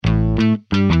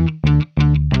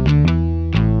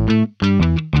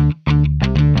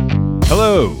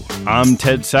Hello, I'm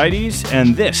Ted Seides,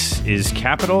 and this is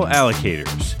Capital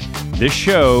Allocators. This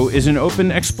show is an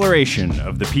open exploration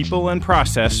of the people and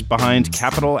process behind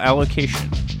capital allocation.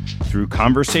 Through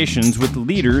conversations with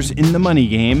leaders in the money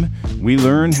game, we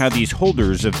learn how these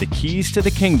holders of the keys to the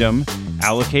kingdom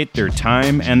allocate their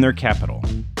time and their capital.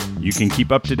 You can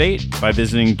keep up to date by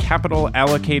visiting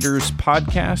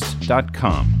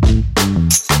CapitalAllocatorsPodcast.com.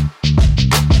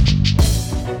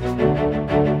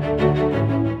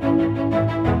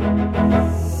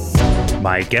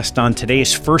 My guest on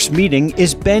today's first meeting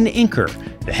is Ben Inker,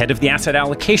 the head of the asset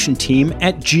allocation team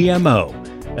at GMO,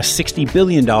 a $60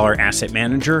 billion asset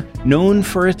manager known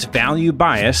for its value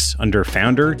bias under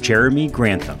founder Jeremy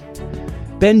Grantham.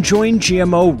 Ben joined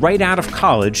GMO right out of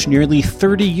college nearly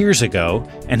 30 years ago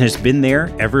and has been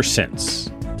there ever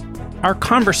since. Our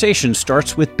conversation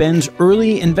starts with Ben's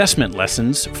early investment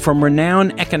lessons from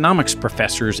renowned economics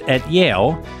professors at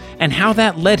Yale and how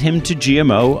that led him to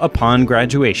GMO upon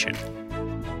graduation.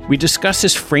 We discuss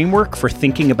his framework for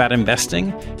thinking about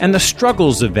investing and the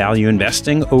struggles of value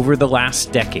investing over the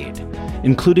last decade,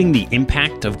 including the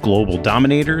impact of global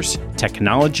dominators,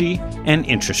 technology, and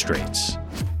interest rates.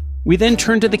 We then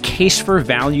turn to the case for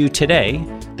value today,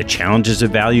 the challenges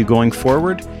of value going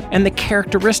forward, and the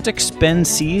characteristics Ben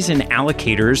sees in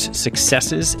allocators'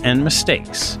 successes and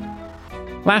mistakes.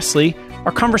 Lastly,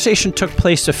 our conversation took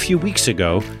place a few weeks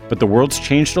ago, but the world's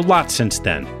changed a lot since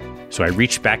then. So I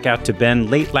reached back out to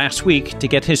Ben late last week to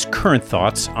get his current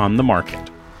thoughts on the market.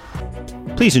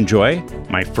 Please enjoy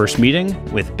my first meeting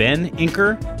with Ben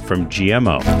Inker from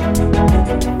GMO.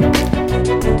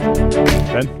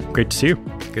 Ben, great to see you.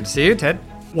 Good to see you, Ted.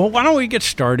 Well, why don't we get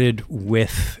started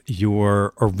with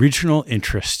your original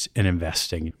interest in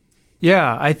investing?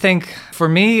 Yeah, I think for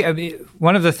me,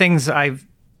 one of the things I've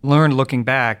learned looking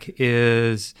back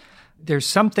is there's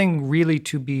something really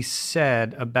to be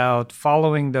said about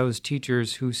following those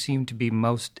teachers who seem to be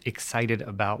most excited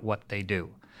about what they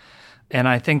do. And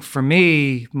I think for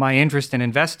me, my interest in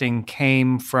investing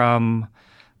came from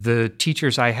the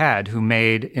teachers I had who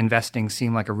made investing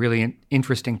seem like a really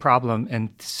interesting problem and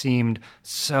seemed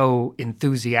so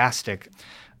enthusiastic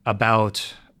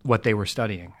about what they were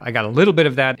studying. I got a little bit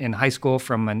of that in high school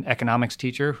from an economics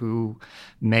teacher who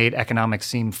made economics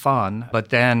seem fun. But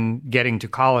then getting to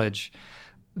college,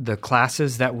 the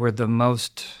classes that were the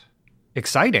most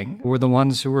exciting were the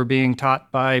ones who were being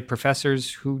taught by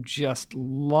professors who just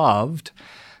loved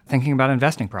thinking about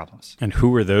investing problems. And who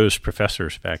were those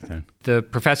professors back then? The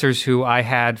professors who I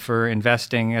had for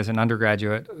investing as an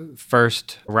undergraduate,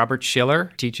 first Robert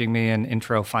Shiller teaching me an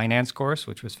intro finance course,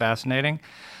 which was fascinating.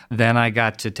 Then I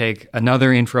got to take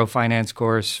another intro finance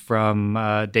course from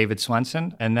David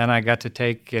Swenson. And then I got to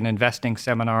take an investing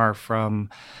seminar from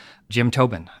Jim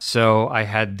Tobin. So I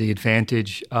had the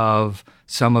advantage of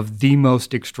some of the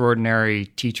most extraordinary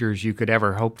teachers you could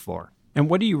ever hope for. And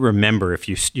what do you remember, if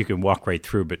you can walk right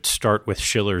through, but start with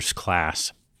Shiller's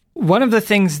class? One of the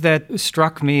things that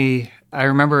struck me, I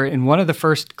remember in one of the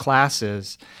first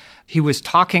classes, he was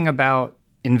talking about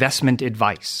investment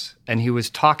advice. And he was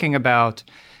talking about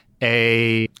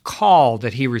a call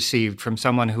that he received from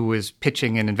someone who was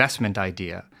pitching an investment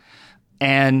idea.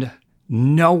 And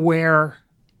nowhere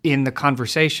in the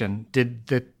conversation did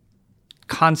the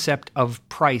concept of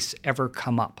price ever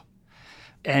come up.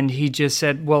 And he just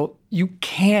said, well, you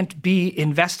can't be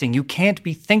investing. You can't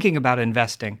be thinking about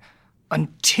investing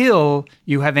until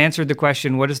you have answered the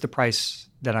question, what is the price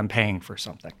that I'm paying for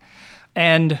something?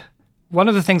 And one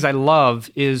of the things I love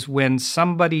is when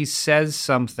somebody says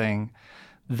something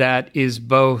that is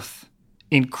both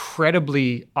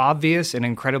incredibly obvious and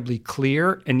incredibly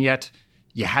clear, and yet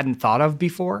you hadn't thought of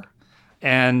before.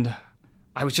 And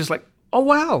I was just like, oh,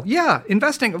 wow, yeah,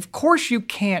 investing. Of course you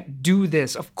can't do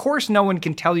this. Of course no one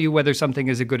can tell you whether something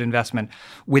is a good investment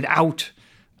without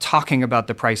talking about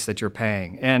the price that you're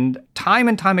paying. And time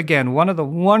again, one of the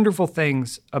wonderful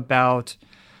things about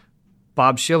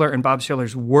Bob Shiller and Bob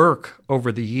Shiller's work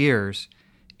over the years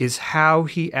is how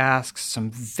he asks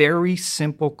some very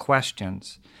simple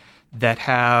questions that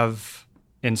have,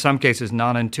 in some cases,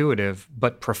 non-intuitive,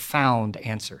 but profound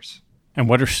answers. And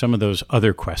what are some of those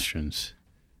other questions?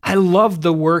 I love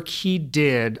the work he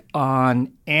did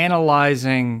on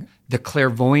analyzing the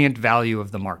clairvoyant value of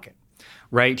the market,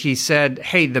 right? He said,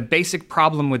 hey, the basic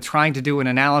problem with trying to do an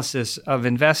analysis of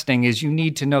investing is you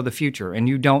need to know the future, and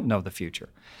you don't know the future.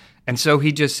 And so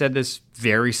he just said this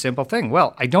very simple thing.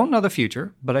 Well, I don't know the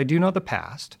future, but I do know the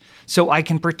past. So I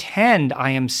can pretend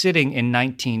I am sitting in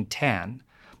 1910,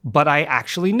 but I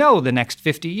actually know the next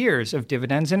 50 years of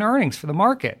dividends and earnings for the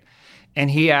market.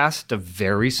 And he asked a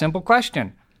very simple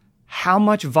question. How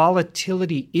much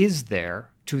volatility is there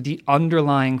to the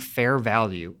underlying fair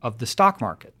value of the stock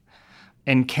market?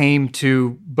 And came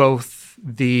to both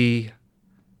the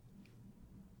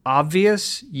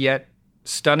obvious yet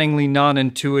stunningly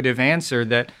non-intuitive answer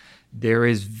that there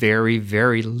is very,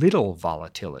 very little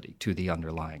volatility to the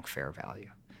underlying fair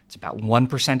value. It's about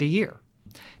 1% a year.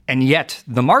 And yet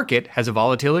the market has a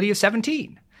volatility of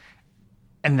 17.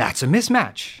 And that's a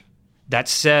mismatch. That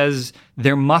says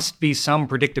there must be some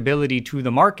predictability to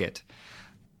the market.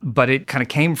 But it kind of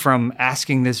came from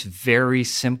asking this very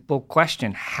simple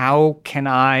question. How can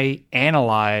I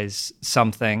analyze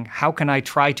something? How can I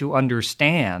try to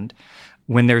understand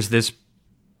when there's this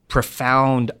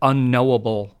profound,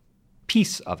 unknowable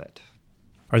piece of it?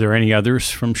 Are there any others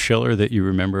from Shiller that you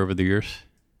remember over the years?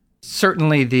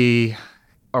 Certainly the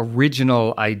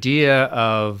original idea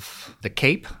of the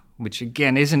CAPE, which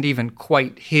again isn't even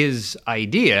quite his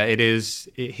idea. It is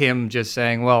him just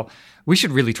saying, well, we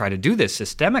should really try to do this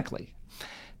systemically.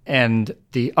 And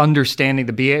the understanding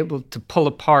to be able to pull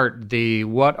apart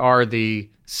what are the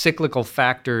cyclical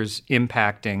factors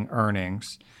impacting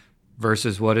earnings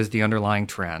versus what is the underlying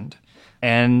trend,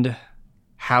 and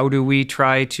how do we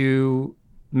try to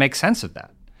make sense of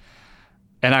that?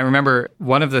 And I remember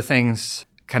one of the things,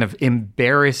 kind of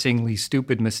embarrassingly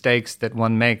stupid mistakes that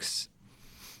one makes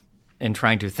in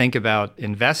trying to think about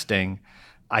investing.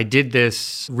 I did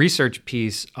this research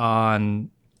piece on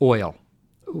oil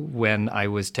when I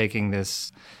was taking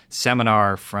this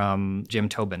seminar from Jim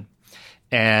Tobin.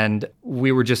 And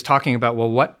we were just talking about,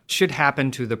 well, what should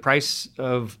happen to the price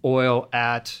of oil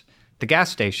at the gas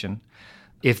station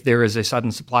if there is a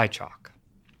sudden supply shock,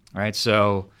 right?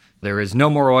 So there is no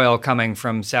more oil coming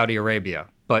from Saudi Arabia,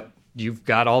 but you've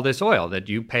got all this oil that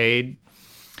you paid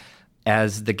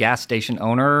as the gas station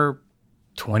owner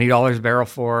 $20 a barrel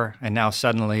for, and now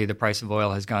suddenly the price of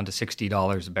oil has gone to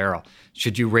 $60 a barrel.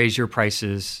 Should you raise your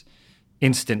prices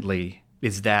instantly?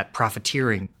 Is that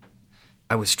profiteering?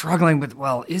 I was struggling with,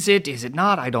 well, is it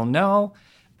not? I don't know.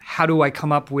 How do I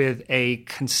come up with a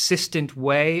consistent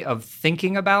way of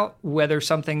thinking about whether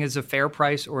something is a fair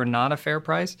price or not a fair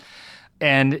price?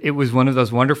 And it was one of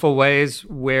those wonderful ways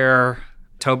where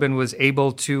Tobin was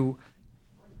able to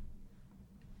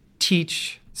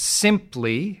teach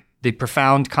simply the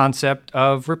profound concept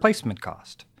of replacement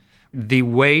cost. The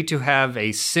way to have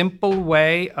a simple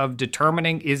way of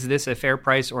determining, is this a fair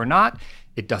price or not?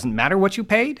 It doesn't matter what you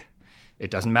paid. It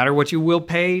doesn't matter what you will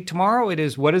pay tomorrow. It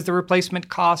is, what is the replacement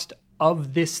cost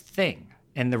of this thing?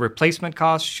 And the replacement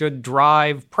cost should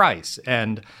drive price.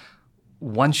 And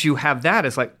once you have that,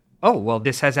 it's like, oh, well,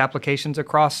 this has applications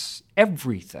across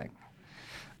everything.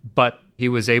 But he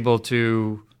was able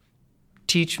to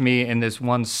teach me in this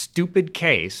one stupid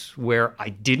case where I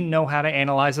didn't know how to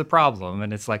analyze the problem.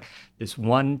 And it's like this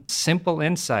one simple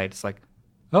insight. It's like,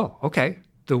 oh, okay,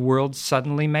 the world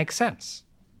suddenly makes sense.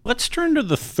 Let's turn to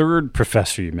the third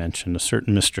professor you mentioned, a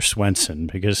certain Mr.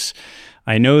 Swensen, because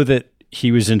I know that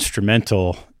he was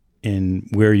instrumental in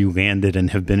where you landed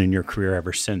and have been in your career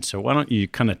ever since. So why don't you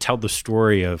kind of tell the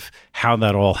story of how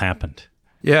that all happened?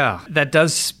 Yeah, that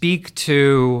does speak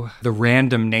to the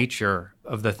random nature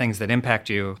of the things that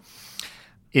impact you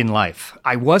in life.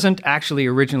 I wasn't actually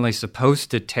originally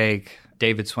supposed to take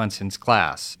David Swensen's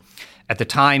class. At the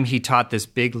time, he taught this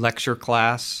big lecture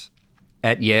class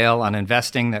at Yale on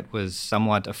investing that was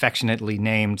somewhat affectionately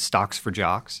named Stocks for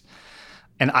Jocks.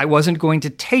 And I wasn't going to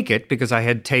take it because I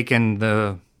had taken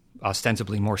the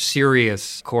ostensibly more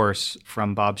serious course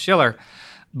from Bob Shiller,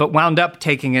 but wound up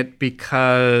taking it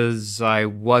because I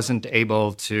wasn't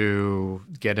able to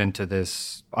get into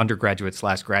this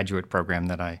undergraduate/graduate program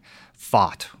that I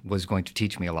thought was going to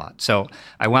teach me a lot. So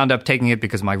I wound up taking it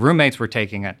because my roommates were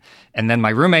taking it. And then my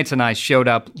roommates and I showed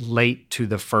up late to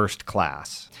the first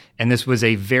class. And this was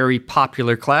a very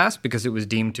popular class because it was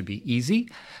deemed to be easy.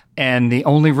 And the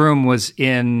only room was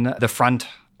in the front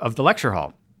of the lecture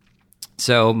hall.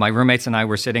 So my roommates and I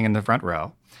were sitting in the front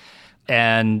row.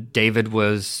 And David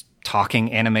was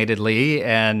talking animatedly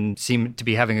and seemed to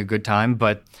be having a good time,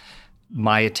 but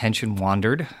my attention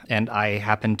wandered, and I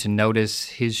happened to notice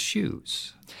his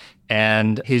shoes.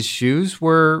 And his shoes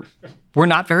were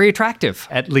not very attractive,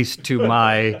 at least to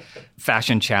my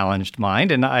fashion-challenged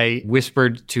mind. And I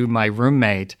whispered to my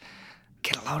roommate,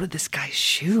 "Get a load of this guy's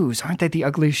shoes. Aren't they the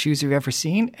ugliest shoes you've ever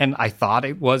seen?" And I thought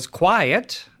it was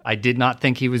quiet. I did not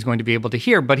think he was going to be able to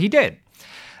hear, but he did.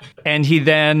 And he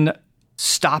then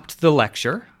stopped the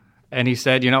lecture, and he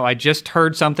said, I just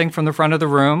heard something from the front of the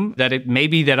room that it may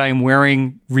be that I'm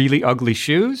wearing really ugly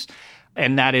shoes,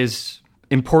 and that is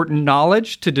important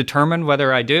knowledge to determine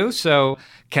whether I do. So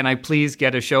can I please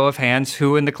get a show of hands?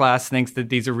 Who in the class thinks that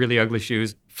these are really ugly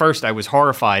shoes? First, I was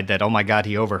horrified that, oh my God,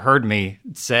 he overheard me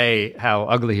say how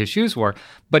ugly his shoes were.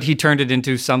 But he turned it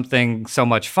into something so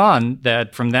much fun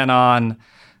that from then on,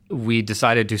 we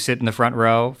decided to sit in the front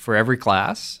row for every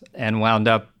class and wound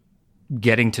up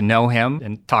getting to know him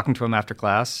and talking to him after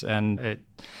class. And it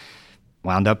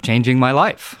wound up changing my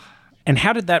life. And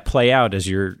how did that play out as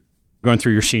you're going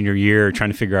through your senior year,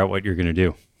 trying to figure out what you're going to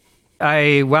do?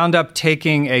 I wound up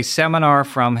taking a seminar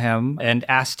from him and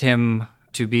asked him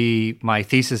to be my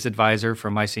thesis advisor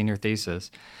for my senior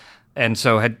thesis. And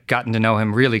so had gotten to know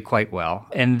him really quite well.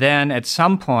 And then at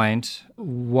some point,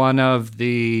 one of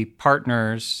the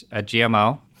partners at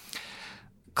GMO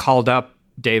called up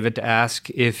David to ask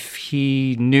if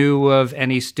he knew of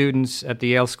any students at the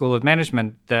Yale School of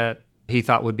Management that he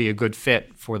thought would be a good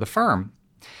fit for the firm.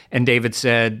 And David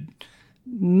said,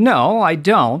 "No, I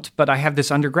don't, but I have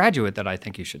this undergraduate that I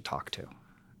think you should talk to."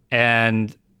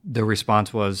 And the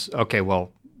response was, "Okay,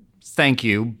 well, thank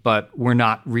you, but we're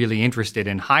not really interested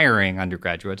in hiring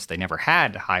undergraduates." They never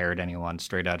had hired anyone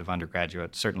straight out of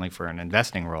undergraduate, certainly for an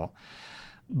investing role.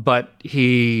 But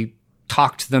he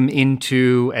talked them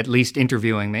into at least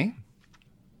interviewing me.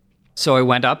 So I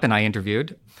went up and I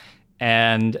interviewed.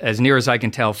 And as near as I can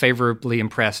tell, favorably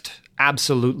impressed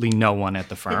absolutely no one at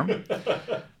the firm.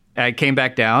 I came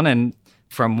back down, and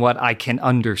from what I can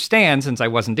understand, since I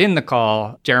wasn't in the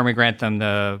call, Jeremy Grantham,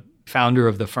 the founder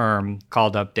of the firm,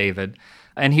 called up David.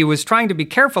 And he was trying to be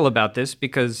careful about this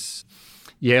because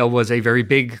Yale was a very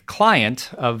big client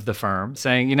of the firm,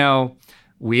 saying, you know,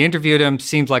 we interviewed him,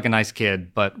 seems like a nice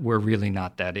kid, but we're really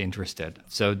not that interested.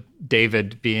 So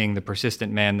David, being the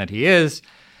persistent man that he is,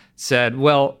 said,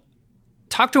 well,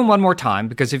 talk to him one more time,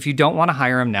 because if you don't want to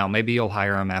hire him now, maybe you'll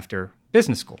hire him after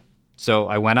business school. So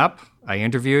I went up, I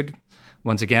interviewed.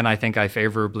 Once again, I think I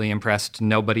favorably impressed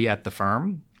nobody at the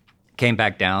firm, came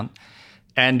back down.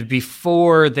 And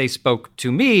before they spoke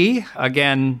to me,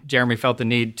 again, Jeremy felt the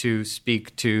need to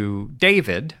speak to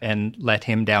David and let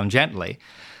him down gently.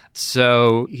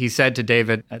 So he said to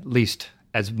David, at least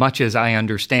as much as I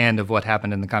understand of what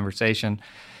happened in the conversation,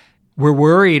 we're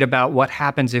worried about what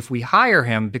happens if we hire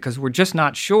him because we're just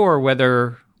not sure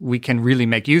whether we can really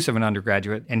make use of an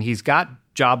undergraduate. And he's got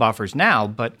job offers now,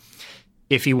 but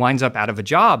if he winds up out of a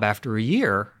job after a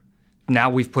year, now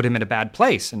we've put him in a bad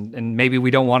place. And maybe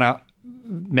we don't want to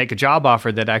make a job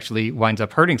offer that actually winds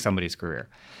up hurting somebody's career.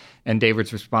 And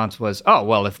David's response was, oh,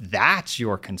 well, if that's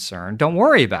your concern, don't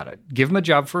worry about it. Give him a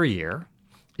job for a year.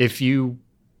 If you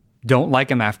don't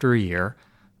like him after a year,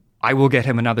 I will get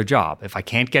him another job. If I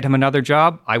can't get him another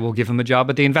job, I will give him a job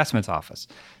at the investments office.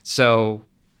 So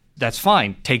that's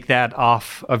fine. Take that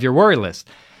off of your worry list.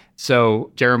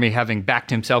 So Jeremy, having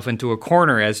backed himself into a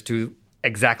corner as to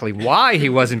exactly why he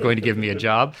wasn't going to give me a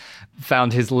job,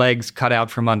 found his legs cut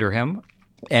out from under him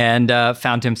and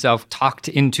found himself talked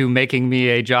into making me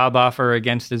a job offer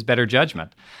against his better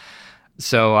judgment.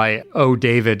 So I owe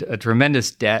David a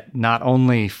tremendous debt, not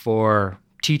only for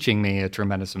teaching me a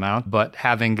tremendous amount, but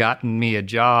having gotten me a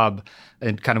job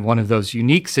in kind of one of those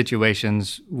unique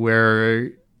situations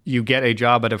where you get a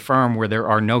job at a firm where there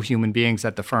are no human beings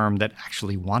at the firm that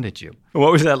actually wanted you.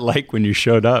 What was that like when you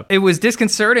showed up? It was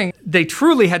disconcerting. They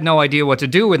truly had no idea what to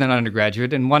do with an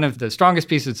undergraduate. And one of the strongest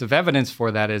pieces of evidence for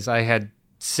that is I had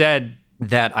said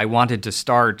that I wanted to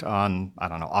start on,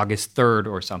 August 3rd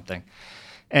or something.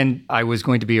 And I was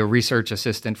going to be a research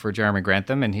assistant for Jeremy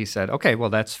Grantham. And he said, okay, well,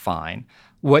 that's fine.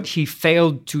 What he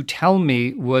failed to tell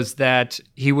me was that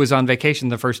he was on vacation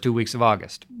the first 2 weeks of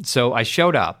August. So I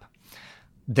showed up.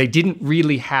 They didn't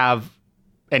really have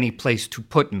any place to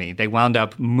put me. They wound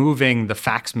up moving the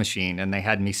fax machine, and they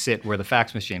had me sit where the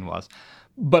fax machine was.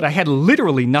 But I had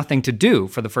literally nothing to do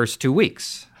for the first 2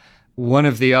 weeks. One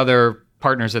of the other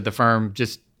partners at the firm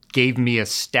just gave me a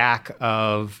stack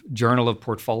of Journal of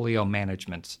Portfolio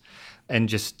Managements and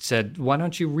just said, why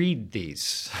don't you read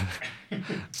these?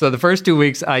 So the first 2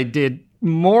 weeks, I did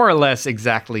more or less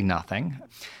exactly nothing.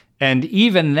 And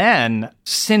even then,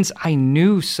 since I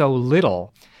knew so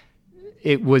little,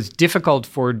 it was difficult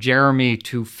for Jeremy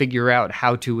to figure out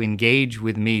how to engage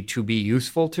with me to be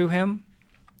useful to him.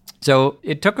 So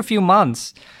it took a few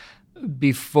months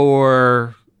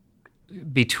before,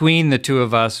 between the two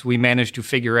of us, we managed to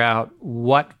figure out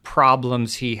what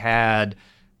problems he had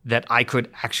that I could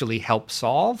actually help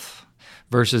solve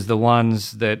versus the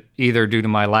ones that either due to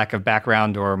my lack of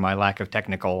background or my lack of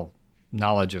technical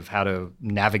knowledge of how to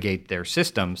navigate their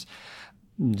systems,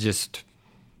 just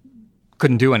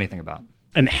couldn't do anything about.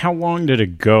 And how long did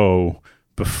it go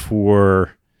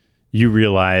before you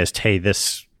realized, hey,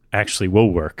 this actually will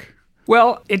work?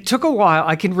 Well, it took a while.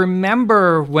 I can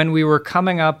remember when we were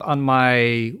coming up on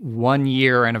my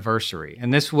 1-year anniversary.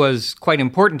 And this was quite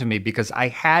important to me because I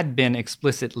had been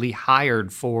explicitly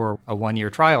hired for a 1-year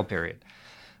trial period.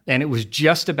 And it was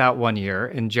just about 1 year.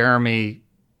 And Jeremy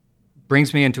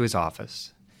brings me into his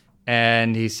office.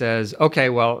 And he says, okay,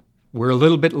 well, we're a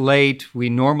little bit late. We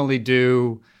normally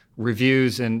do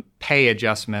reviews and pay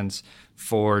adjustments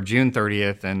for June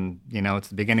 30th. And, it's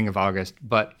the beginning of August.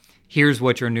 But here's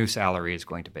what your new salary is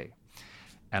going to be.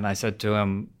 And I said to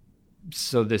him,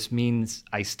 so this means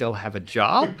I still have a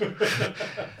job?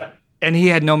 And he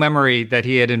had no memory that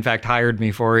he had in fact hired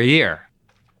me for a year.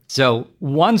 So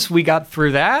once we got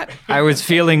through that, I was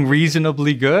feeling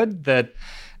reasonably good that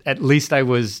at least I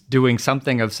was doing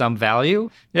something of some value.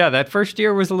 Yeah, that first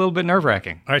year was a little bit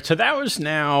nerve-wracking. All right, so that was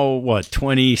now,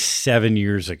 27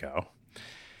 years ago.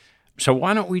 So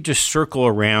why don't we just circle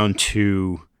around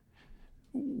to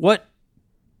what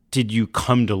did you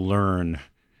come to learn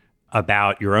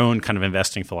about your own kind of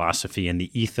investing philosophy and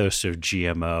the ethos of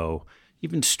GMO,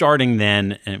 even starting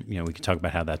then, and we can talk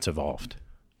about how that's evolved.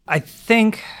 I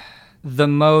think the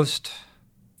most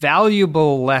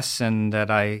valuable lesson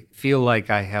that I feel like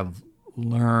I have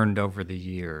learned over the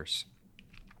years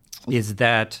is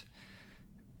that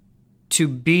to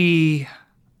be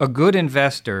a good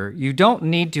investor, you don't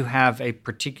need to have a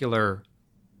particular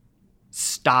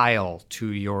style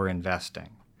to your investing.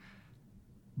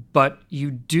 But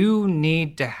you do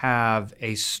need to have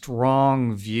a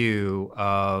strong view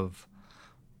of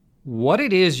what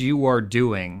it is you are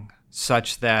doing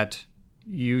such that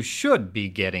you should be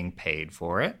getting paid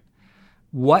for it.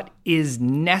 What is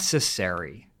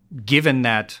necessary, given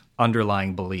that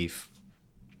underlying belief,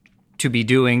 to be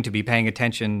doing, to be paying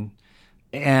attention,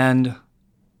 and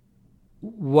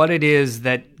what it is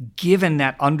that, given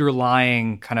that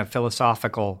underlying kind of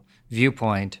philosophical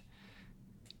viewpoint,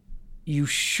 you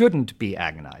shouldn't be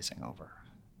agonizing over.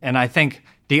 And I think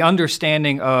the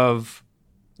understanding of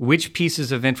which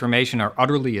pieces of information are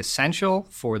utterly essential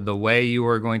for the way you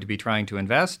are going to be trying to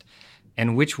invest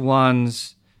and which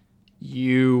ones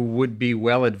you would be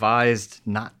well advised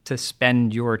not to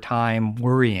spend your time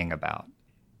worrying about.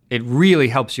 It really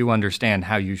helps you understand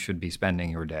how you should be spending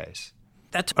your days.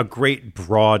 That's a great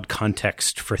broad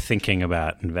context for thinking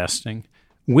about investing.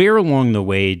 Where along the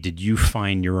way did you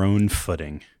find your own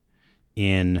footing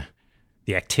in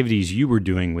the activities you were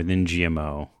doing within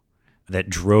GMO that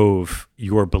drove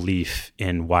your belief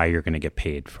in why you're going to get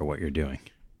paid for what you're doing?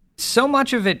 So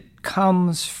much of it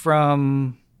comes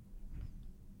from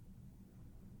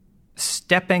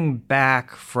stepping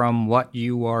back from what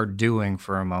you are doing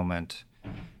for a moment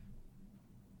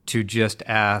to just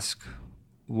ask,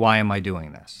 why am I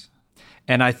doing this?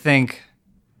 And I think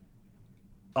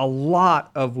a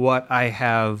lot of what I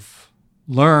have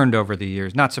learned over the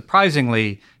years, not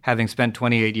surprisingly, having spent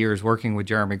 28 years working with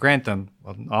Jeremy Grantham,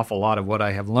 an awful lot of what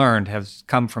I have learned has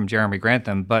come from Jeremy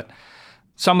Grantham, but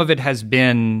some of it has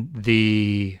been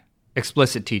the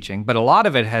explicit teaching, but a lot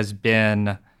of it has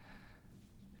been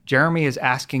Jeremy is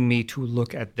asking me to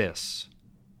look at this.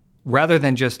 Rather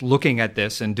than just looking at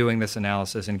this and doing this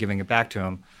analysis and giving it back to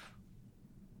him,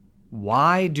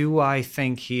 why do I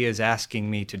think he is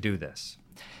asking me to do this?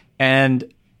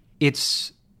 And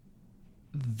it's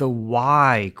the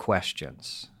why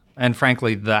questions, and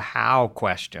frankly, the how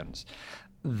questions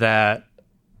that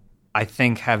I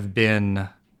think have been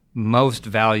most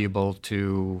valuable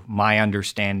to my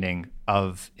understanding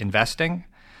of investing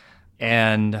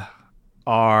and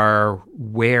are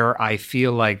where I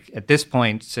feel like at this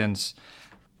point, since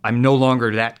I'm no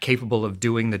longer that capable of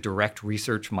doing the direct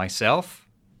research myself,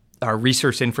 our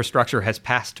research infrastructure has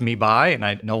passed me by and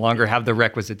I no longer have the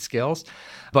requisite skills,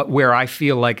 but where I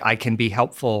feel like I can be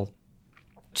helpful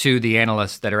to the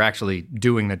analysts that are actually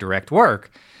doing the direct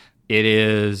work, it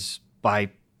is by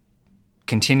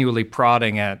continually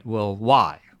prodding at, well,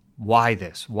 why? Why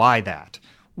this? Why that?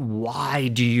 Why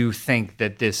do you think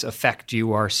that this effect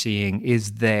you are seeing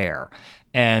is there?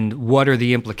 And what are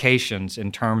the implications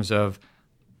in terms of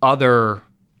other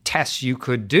tests you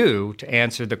could do to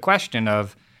answer the question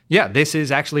of, yeah, this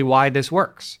is actually why this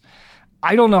works.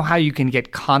 I don't know how you can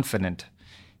get confident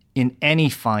in any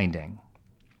finding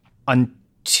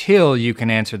until you can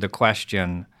answer the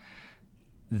question,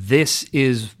 this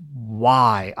is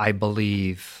why I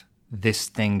believe this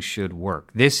thing should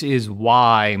work. This is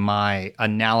why my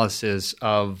analysis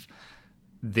of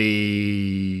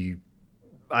the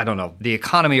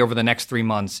economy over the next 3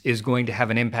 months is going to have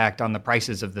an impact on the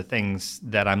prices of the things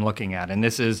that I'm looking at. And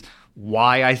this is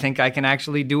why I think I can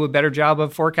actually do a better job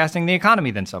of forecasting the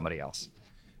economy than somebody else.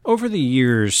 Over the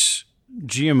years,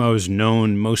 GMO is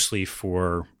known mostly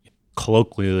for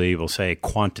colloquially we'll say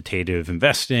quantitative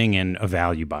investing and a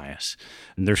value bias.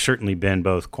 And there's certainly been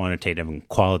both quantitative and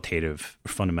qualitative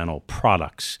fundamental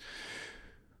products.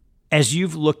 As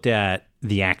you've looked at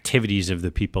the activities of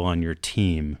the people on your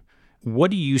team,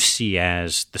 what do you see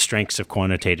as the strengths of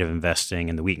quantitative investing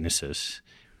and the weaknesses?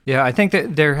 Yeah, I think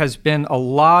that there has been a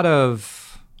lot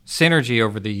of synergy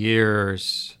over the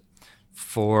years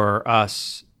for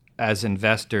us as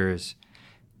investors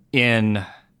in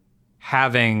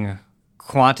having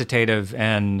quantitative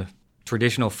and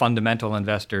traditional fundamental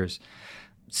investors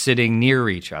sitting near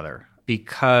each other,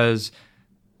 because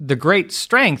the great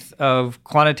strength of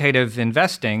quantitative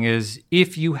investing is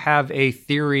if you have a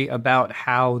theory about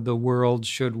how the world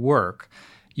should work,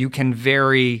 you can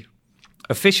very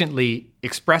efficiently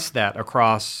express that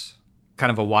across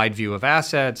kind of a wide view of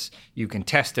assets. You can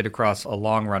test it across a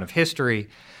long run of history.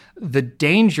 The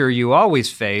danger you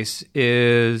always face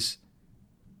is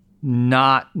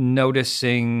not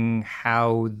noticing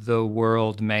how the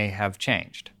world may have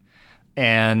changed.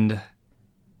 And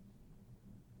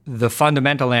the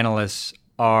fundamental analysts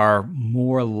are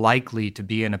more likely to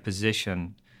be in a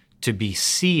position to be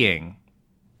seeing,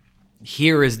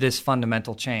 here is this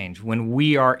fundamental change. When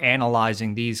we are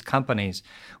analyzing these companies,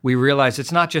 we realize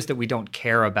it's not just that we don't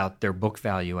care about their book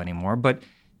value anymore, but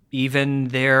even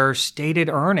their stated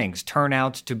earnings turn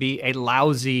out to be a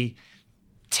lousy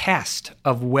test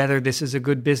of whether this is a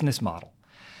good business model.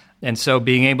 And so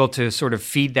being able to sort of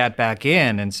feed that back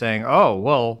in and saying, oh,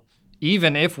 well,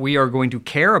 even if we are going to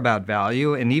care about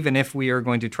value and even if we are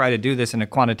going to try to do this in a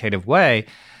quantitative way,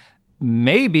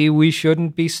 maybe we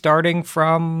shouldn't be starting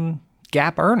from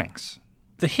GAAP earnings.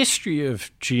 The history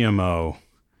of GMO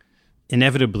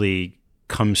inevitably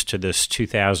comes to this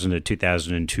 2000 to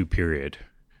 2002 period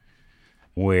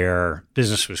where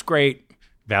business was great,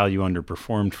 value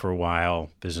underperformed for a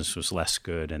while, business was less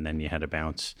good, and then you had a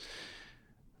bounce.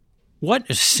 What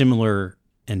is similar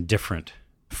and different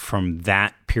from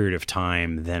that period of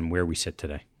time than where we sit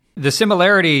today? The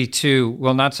similarity to,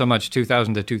 well, not so much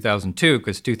 2000 to 2002,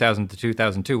 because 2000 to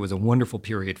 2002 was a wonderful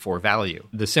period for value.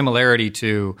 The similarity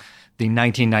to the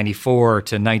 1994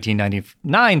 to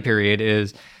 1999 period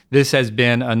is this has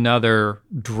been another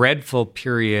dreadful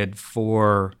period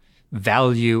for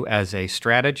value as a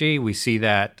strategy. We see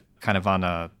that kind of on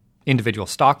a individual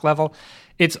stock level.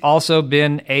 It's also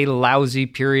been a lousy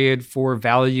period for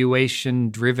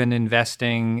valuation-driven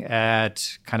investing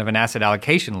at kind of an asset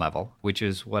allocation level, which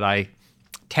is what I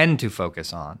tend to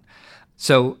focus on.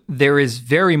 So there is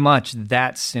very much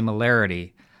that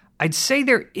similarity. I'd say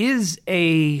there is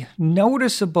a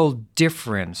noticeable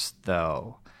difference,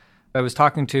 though. I was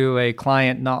talking to a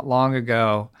client not long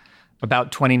ago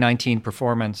about 2019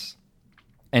 performance,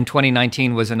 and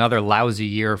 2019 was another lousy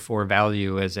year for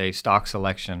value as a stock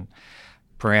selection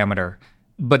parameter.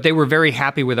 But they were very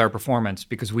happy with our performance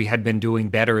because we had been doing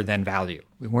better than value.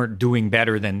 We weren't doing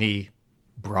better than the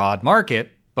broad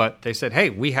market, but they said, hey,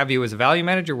 we have you as a value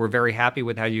manager. We're very happy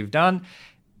with how you've done.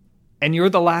 And you're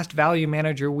the last value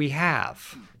manager we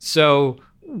have. So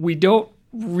we don't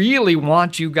really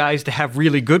want you guys to have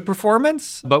really good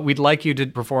performance, but we'd like you to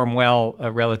perform well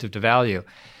relative to value.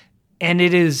 And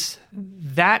it is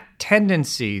that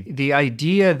tendency, the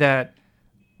idea that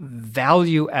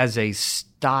value as a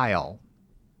style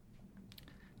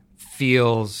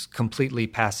feels completely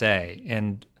passé,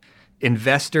 and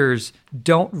investors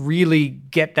don't really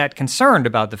get that concerned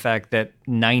about the fact that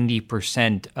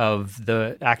 90% of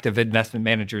the active investment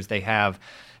managers they have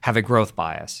a growth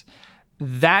bias.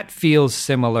 That feels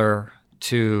similar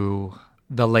to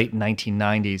the late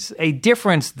 1990s. A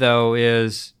difference, though,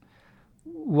 is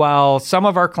while some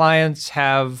of our clients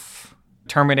have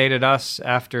terminated us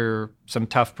after some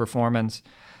tough performance,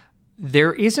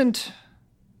 there isn't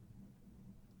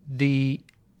the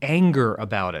anger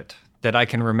about it that I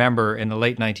can remember in the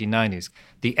late 1990s.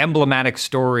 The emblematic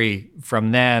story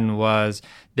from then was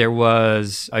there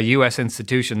was a U.S.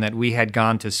 institution that we had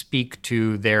gone to speak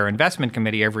to their investment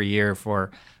committee every year for,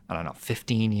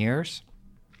 15 years.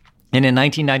 And in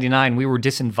 1999, we were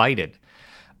disinvited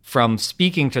from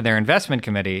speaking to their investment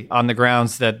committee on the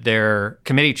grounds that their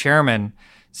committee chairman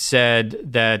said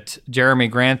that Jeremy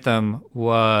Grantham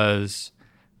was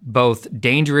both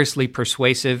dangerously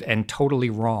persuasive and totally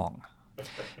wrong.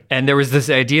 And there was this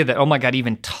idea that, oh my God,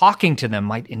 even talking to them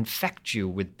might infect you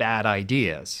with bad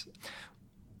ideas.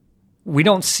 We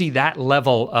don't see that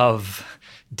level of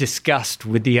disgust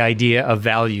with the idea of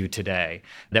value today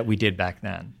that we did back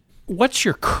then. What's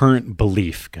your current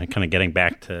belief, kind of getting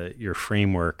back to your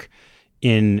framework,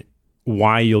 in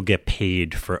why you'll get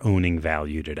paid for owning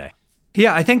value today?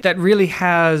 Yeah, I think that really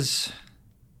has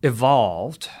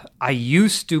evolved. I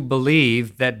used to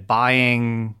believe that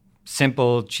buying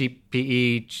simple, cheap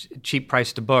PE, cheap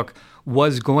price to book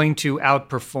was going to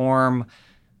outperform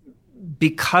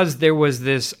because there was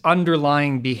this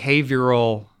underlying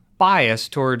behavioral bias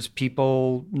towards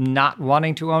people not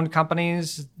wanting to own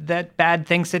companies that bad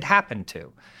things had happened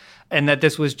to. And that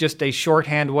this was just a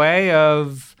shorthand way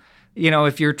of,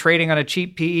 if you're trading on a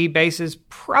cheap PE basis,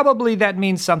 probably that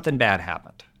means something bad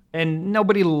happened. And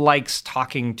nobody likes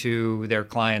talking to their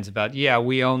clients about,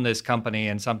 we own this company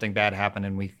and something bad happened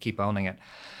and we keep owning it.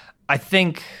 I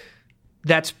think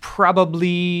that's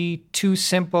probably too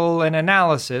simple an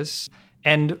analysis.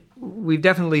 And we've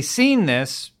definitely seen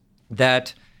this,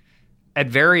 that at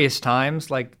various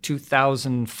times, like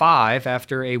 2005,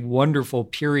 after a wonderful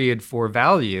period for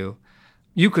value,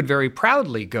 you could very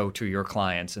proudly go to your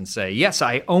clients and say, yes,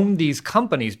 I own these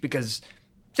companies because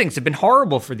things have been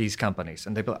horrible for these companies.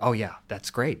 And they'd be like, oh, yeah, that's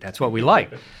great. That's what we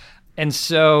like. And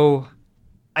so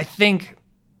I think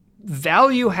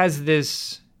value has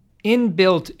this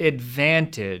inbuilt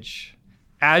advantage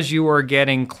as you are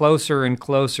getting closer and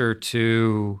closer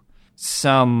to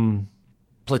some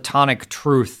platonic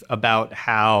truth about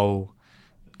how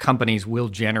companies will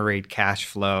generate cash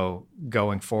flow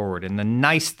going forward. And the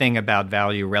nice thing about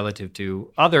value relative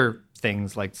to other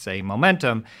things like, say,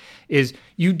 momentum, is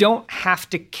you don't have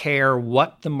to care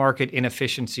what the market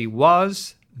inefficiency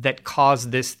was that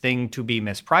caused this thing to be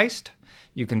mispriced.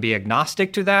 You can be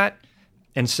agnostic to that.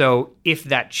 And so if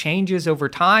that changes over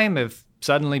time, if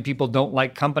suddenly people don't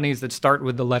like companies that start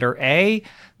with the letter A,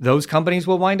 those companies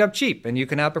will wind up cheap, and you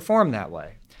can outperform that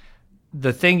way.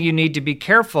 The thing you need to be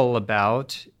careful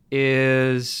about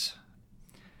is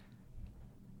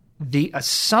the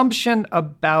assumption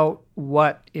about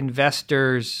what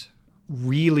investors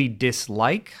really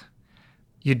dislike.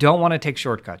 You don't want to take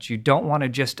shortcuts. You don't want to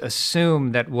just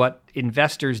assume that what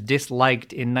investors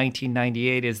disliked in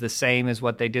 1998 is the same as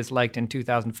what they disliked in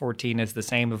 2014 is the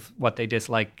same of what they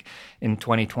dislike in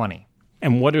 2020.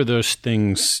 And what are those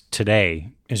things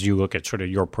today as you look at sort of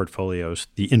your portfolios,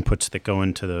 the inputs that go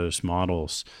into those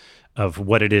models of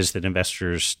what it is that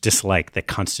investors dislike that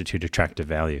constitute attractive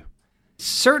value?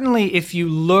 Certainly, if you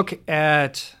look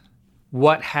at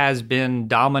what has been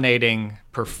dominating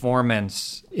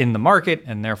performance in the market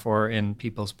and therefore in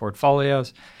people's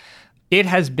portfolios, it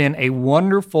has been a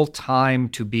wonderful time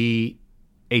to be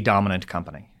a dominant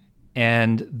company.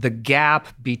 And the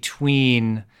gap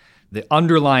between the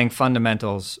underlying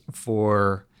fundamentals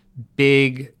for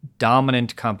big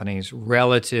dominant companies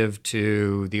relative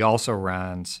to the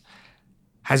also-rans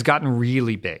has gotten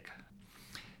really big.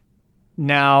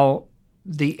 Now,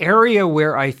 the area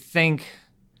where I think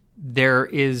there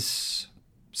is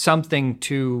something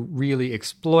to really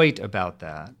exploit about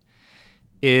that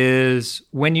is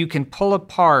when you can pull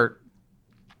apart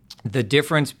the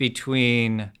difference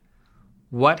between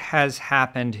what has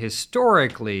happened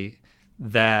historically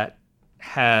that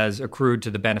has accrued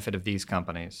to the benefit of these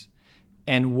companies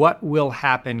and what will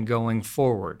happen going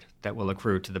forward that will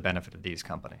accrue to the benefit of these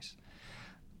companies.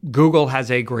 Google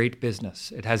has a great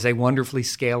business. It has a wonderfully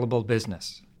scalable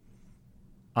business.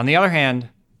 On the other hand,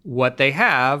 what they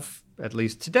have, at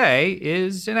least today,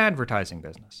 is an advertising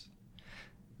business.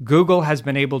 Google has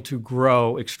been able to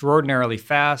grow extraordinarily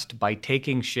fast by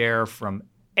taking share from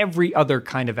every other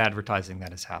kind of advertising that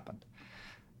has happened.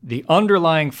 The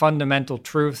underlying fundamental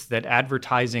truth that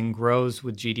advertising grows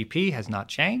with GDP has not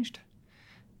changed.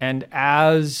 And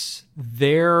as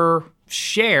their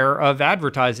share of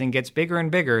advertising gets bigger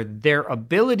and bigger, their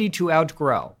ability to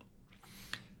outgrow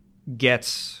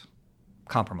gets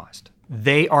compromised.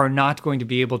 They are not going to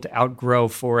be able to outgrow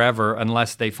forever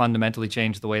unless they fundamentally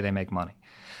change the way they make money.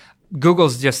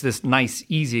 Google's just this nice,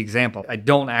 easy example. I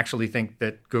don't actually think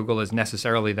that Google is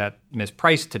necessarily that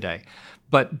mispriced today.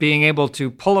 But being able to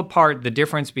pull apart the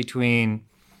difference between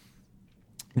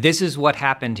this is what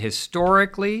happened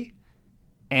historically,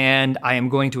 and I am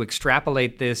going to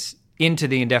extrapolate this into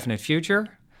the indefinite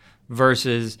future,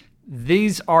 versus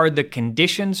these are the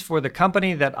conditions for the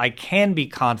company that I can be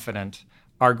confident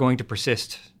are going to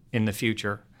persist in the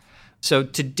future. So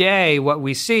today, what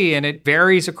we see, and it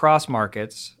varies across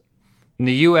markets, in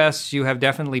the US, you have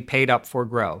definitely paid up for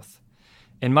growth.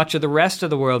 In much of the rest of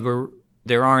the world, where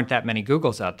there aren't that many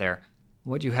Googles out there,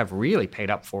 what you have really paid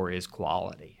up for is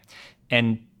quality.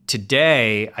 And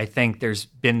today, I think there's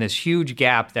been this huge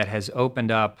gap that has opened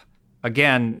up.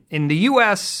 Again, in the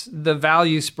US, the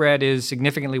value spread is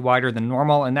significantly wider than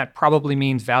normal, and that probably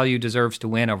means value deserves to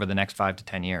win over the next 5 to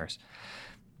 10 years.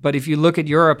 But if you look at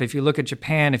Europe, if you look at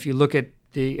Japan, if you look at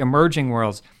the emerging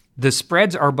worlds, the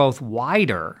spreads are both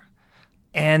wider,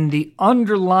 And the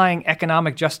underlying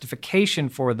economic justification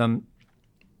for them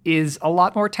is a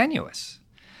lot more tenuous.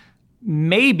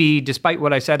 Maybe, despite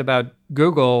what I said about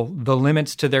Google, the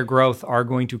limits to their growth are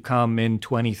going to come in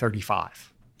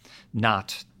 2035,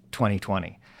 not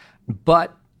 2020.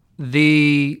 But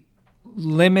the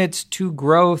limits to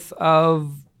growth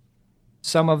of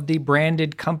some of the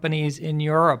branded companies in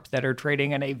Europe that are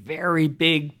trading at a very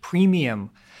big premium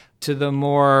to the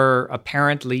more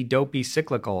apparently dopey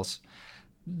cyclicals,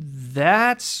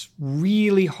 that's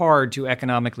really hard to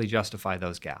economically justify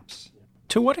those gaps.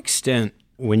 To what extent,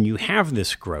 when you have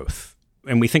this growth,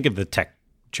 and we think of the tech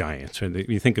giants, or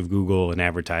you think of Google and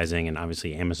advertising and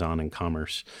obviously Amazon and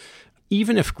commerce,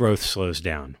 even if growth slows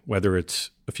down, whether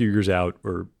it's a few years out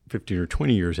or 15 or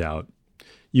 20 years out,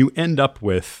 you end up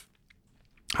with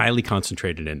highly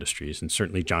concentrated industries. And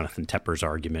certainly Jonathan Tepper's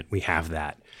argument, we have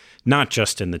that, not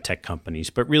just in the tech companies,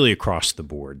 but really across the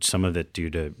board, some of it due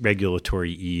to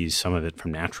regulatory ease, some of it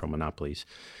from natural monopolies.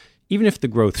 Even if the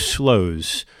growth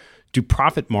slows, do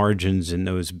profit margins in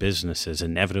those businesses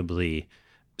inevitably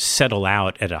settle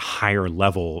out at a higher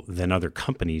level than other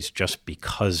companies just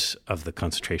because of the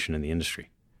concentration in the industry?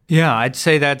 Yeah, I'd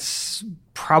say that's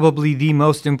probably the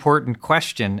most important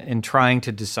question in trying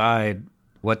to decide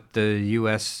what the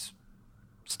U.S.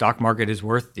 stock market is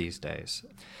worth these days.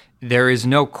 There is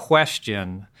no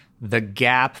question the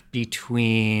gap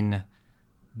between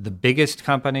the biggest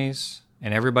companies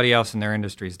and everybody else in their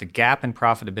industries, the gap in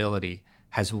profitability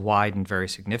has widened very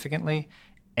significantly.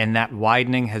 And that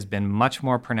widening has been much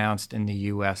more pronounced in the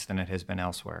U.S. than it has been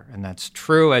elsewhere. And that's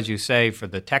true, as you say, for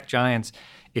the tech giants.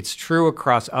 It's true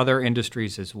across other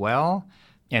industries as well.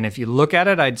 And if you look at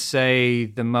it, I'd say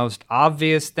the most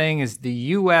obvious thing is the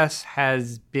U.S.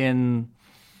 has been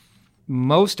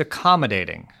most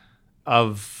accommodating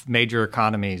of major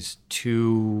economies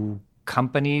to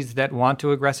companies that want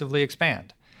to aggressively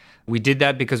expand. We did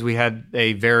that because we had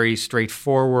a very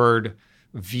straightforward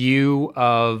view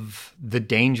of the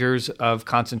dangers of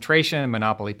concentration and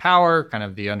monopoly power, kind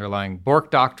of the underlying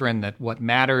Bork doctrine that what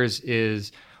matters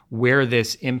is where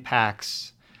this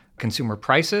impacts consumer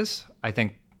prices. I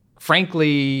think,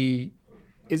 frankly,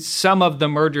 some of the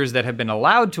mergers that have been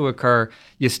allowed to occur,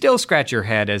 you still scratch your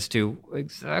head as to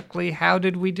exactly how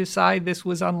did we decide this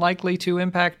was unlikely to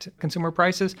impact consumer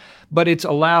prices. But it's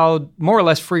allowed more or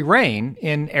less free rein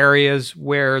in areas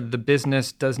where the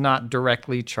business does not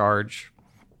directly charge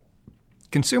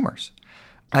consumers.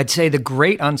 I'd say the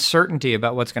great uncertainty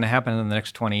about what's going to happen in the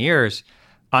next 20 years,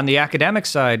 on the academic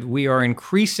side, we are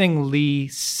increasingly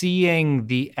seeing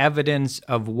the evidence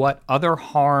of what other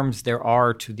harms there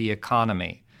are to the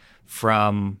economy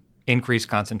from increased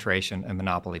concentration and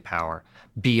monopoly power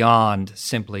beyond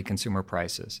simply consumer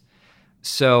prices.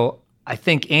 So I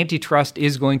think antitrust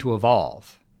is going to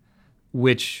evolve,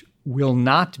 which will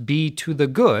not be to the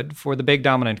good for the big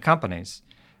dominant companies.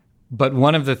 But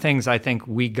one of the things I think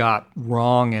we got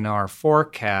wrong in our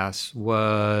forecasts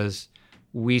was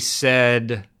we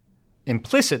said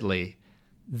implicitly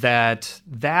that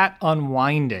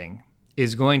unwinding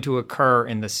is going to occur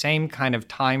in the same kind of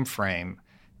time frame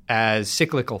as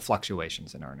cyclical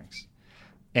fluctuations in earnings.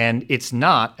 And it's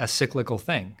not a cyclical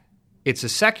thing. It's a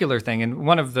secular thing. And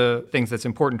one of the things that's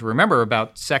important to remember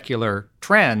about secular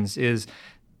trends is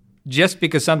just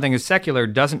because something is secular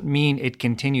doesn't mean it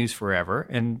continues forever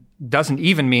and doesn't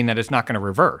even mean that it's not going to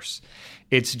reverse.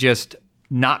 It's just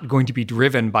not going to be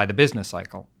driven by the business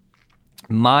cycle.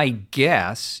 My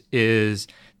guess is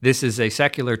this is a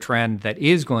secular trend that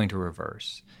is going to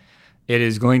reverse. It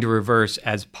is going to reverse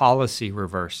as policy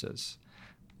reverses.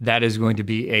 That is going to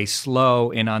be a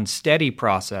slow and unsteady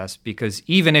process because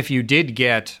even if you did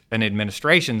get an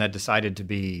administration that decided to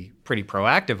be pretty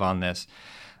proactive on this,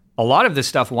 a lot of this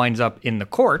stuff winds up in the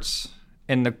courts,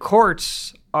 and the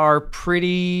courts are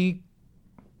pretty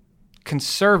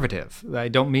conservative. I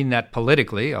don't mean that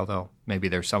politically, although maybe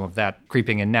there's some of that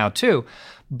creeping in now too,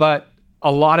 but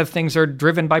a lot of things are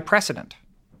driven by precedent.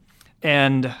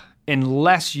 And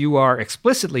unless you are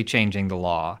explicitly changing the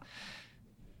law,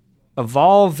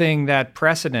 evolving that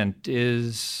precedent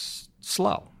is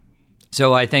slow.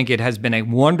 So I think it has been a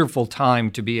wonderful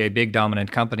time to be a big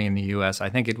dominant company in the U.S. I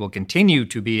think it will continue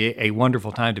to be a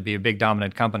wonderful time to be a big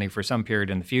dominant company for some period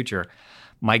in the future.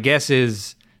 My guess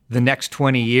is the next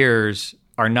 20 years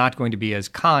are not going to be as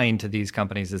kind to these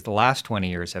companies as the last 20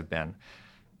 years have been.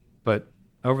 But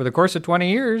over the course of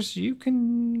 20 years, you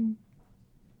can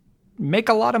make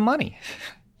a lot of money.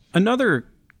 Another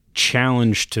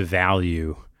challenge to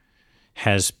value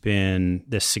has been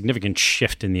this significant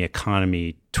shift in the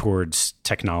economy towards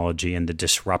technology and the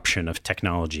disruption of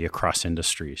technology across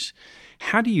industries.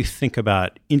 How do you think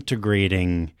about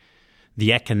integrating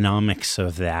the economics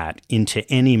of that into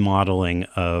any modeling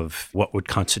of what would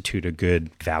constitute a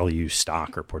good value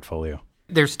stock or portfolio?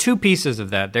 There's two pieces of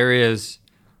that.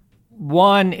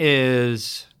 One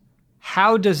is,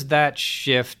 how does that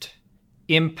shift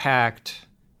impact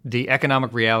the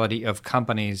economic reality of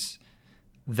companies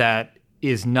that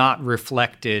is not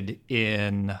reflected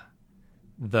in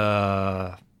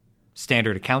the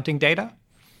standard accounting data?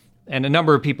 And a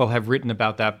number of people have written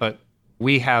about that, but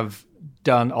we have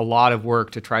done a lot of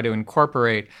work to try to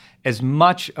incorporate as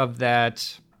much of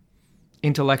that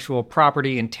intellectual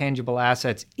property and tangible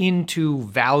assets into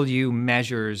value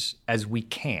measures as we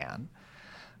can.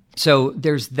 So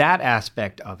there's that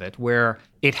aspect of it where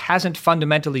it hasn't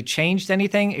fundamentally changed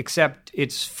anything, except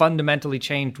it's fundamentally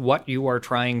changed what you are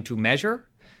trying to measure.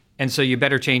 And so you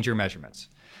better change your measurements.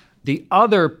 The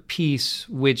other piece,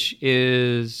 which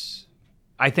is,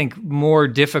 I think, more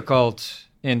difficult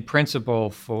in principle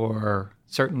for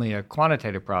certainly a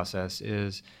quantitative process,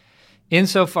 is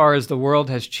insofar as the world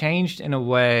has changed in a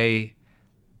way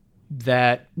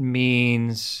that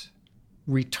means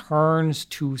returns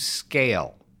to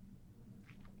scale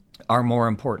are more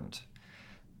important.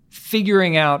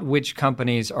 Figuring out which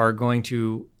companies are going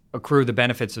to accrue the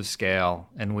benefits of scale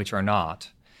and which are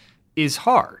not is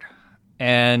hard.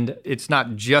 And it's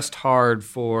not just hard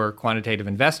for quantitative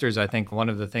investors. I think one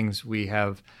of the things we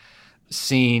have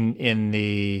seen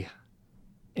in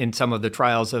some of the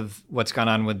trials of what's gone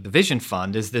on with the Vision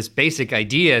Fund is this basic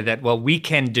idea that, well, we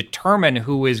can determine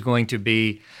who is going to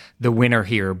be the winner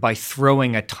here by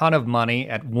throwing a ton of money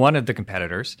at one of the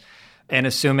competitors and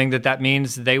assuming that that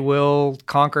means they will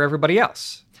conquer everybody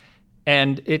else.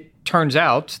 And it turns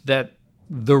out that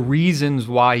the reasons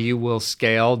why you will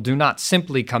scale do not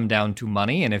simply come down to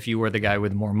money. And if you are the guy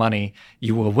with more money,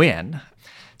 you will win.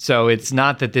 So it's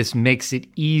not that this makes it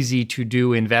easy to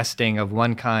do investing of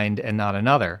one kind and not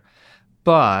another.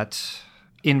 But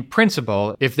in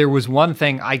principle, if there was one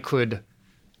thing I could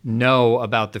know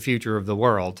about the future of the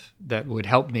world that would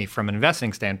help me from an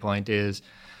investing standpoint is,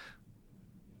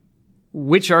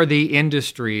 which are the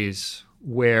industries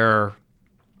where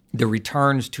the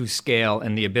returns to scale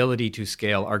and the ability to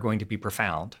scale are going to be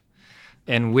profound,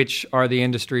 and which are the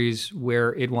industries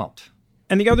where it won't?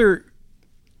 And the other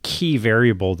key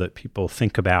variable that people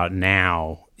think about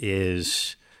now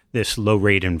is this low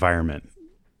rate environment,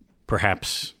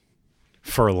 perhaps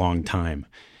for a long time.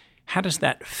 How does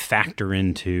that factor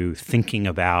into thinking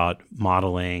about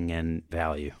modeling and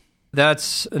value?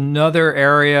 That's another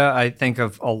area, I think,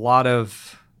 of a lot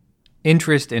of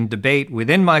interest and debate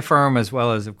within my firm, as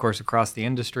well as, of course, across the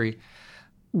industry.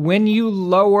 When you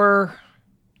lower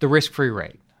the risk-free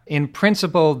rate, in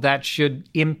principle, that should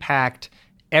impact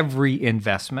every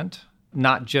investment,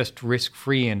 not just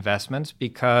risk-free investments,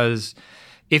 because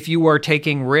if you are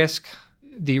taking risk,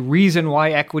 the reason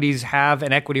why equities have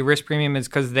an equity risk premium is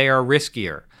because they are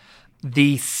riskier.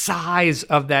 The size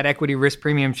of that equity risk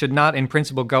premium should not, in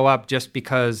principle, go up just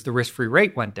because the risk-free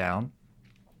rate went down.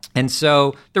 And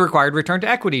so the required return to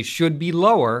equity should be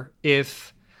lower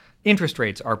if interest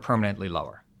rates are permanently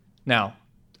lower. Now,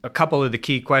 a couple of the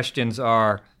key questions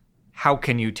are, how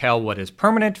can you tell what is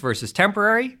permanent versus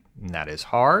temporary? And that is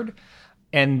hard.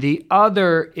 And the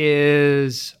other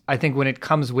is, I think when it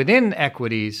comes within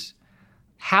equities,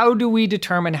 how do we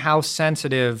determine how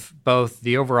sensitive both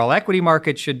the overall equity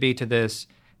market should be to this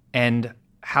and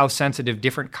how sensitive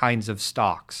different kinds of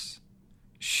stocks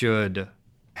should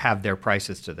have their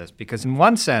prices to this? Because in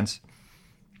one sense,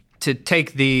 to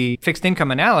take the fixed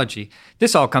income analogy,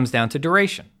 this all comes down to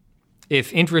duration.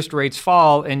 If interest rates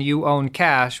fall and you own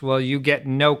cash, well, you get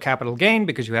no capital gain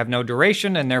because you have no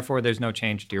duration, and therefore there's no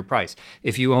change to your price.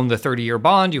 If you own the 30-year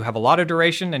bond, you have a lot of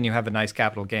duration and you have a nice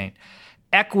capital gain.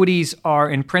 Equities are,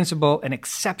 in principle, an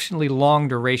exceptionally long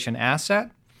duration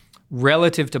asset.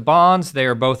 Relative to bonds, they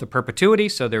are both a perpetuity,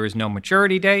 so there is no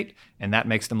maturity date, and that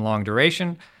makes them long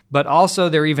duration. But also,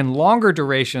 they're even longer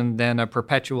duration than a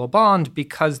perpetual bond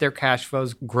because their cash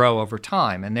flows grow over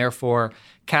time. And therefore,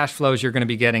 cash flows you're going to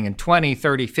be getting in 20,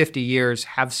 30, 50 years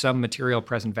have some material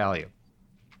present value.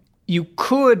 You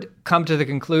could come to the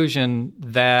conclusion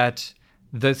that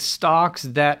the stocks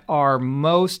that are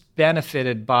most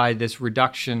benefited by this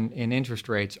reduction in interest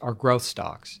rates are growth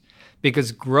stocks,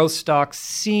 because growth stocks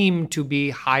seem to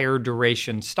be higher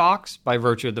duration stocks by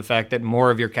virtue of the fact that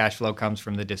more of your cash flow comes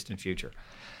from the distant future.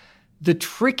 The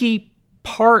tricky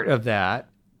part of that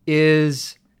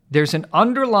is there's an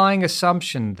underlying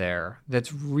assumption there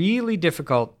that's really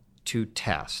difficult to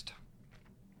test,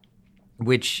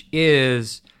 which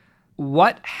is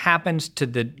what happens to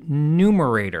the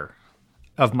numerator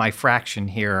of my fraction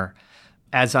here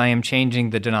as I am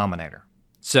changing the denominator.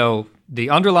 So the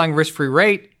underlying risk-free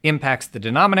rate impacts the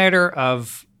denominator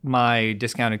of my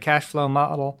discounted cash flow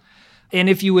model. And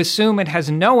if you assume it has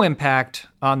no impact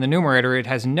on the numerator, it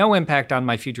has no impact on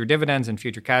my future dividends and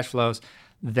future cash flows,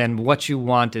 then what you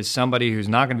want is somebody who's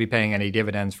not going to be paying any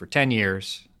dividends for 10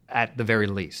 years at the very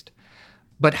least.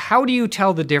 But how do you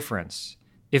tell the difference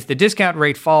if the discount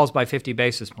rate falls by 50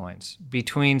 basis points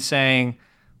between saying,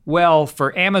 well,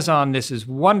 for Amazon, this is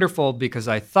wonderful because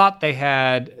I thought they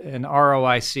had an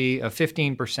ROIC of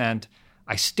 15%.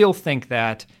 I still think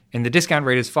that, and the discount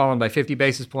rate has fallen by 50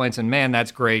 basis points, and man,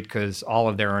 that's great because all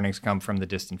of their earnings come from the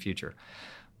distant future.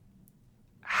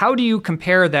 How do you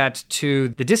compare that to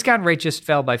the discount rate just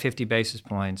fell by 50 basis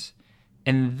points,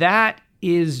 and that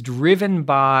is driven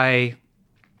by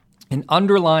an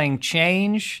underlying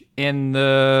change in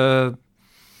the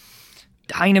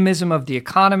dynamism of the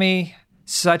economy,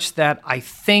 such that I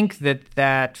think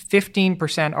that 15%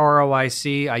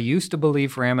 ROIC I used to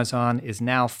believe for Amazon is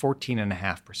now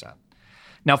 14.5%.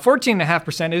 Now,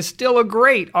 14.5% is still a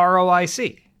great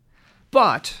ROIC.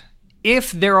 But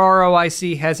if their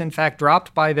ROIC has in fact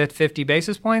dropped by that 50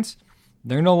 basis points,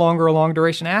 they're no longer a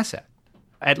long-duration asset,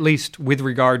 at least with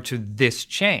regard to this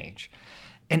change.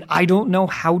 And I don't know,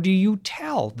 how do you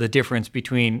tell the difference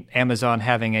between Amazon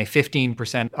having a 15%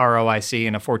 ROIC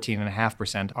and a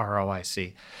 14.5%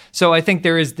 ROIC? So I think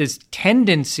there is this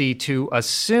tendency to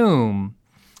assume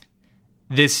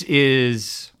this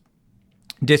is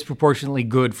disproportionately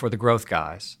good for the growth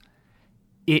guys.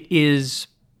 It is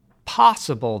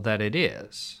possible that it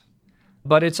is,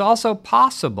 but it's also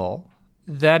possible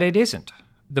that it isn't.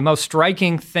 The most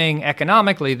striking thing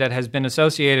economically that has been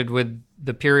associated with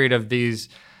the period of these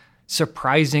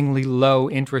surprisingly low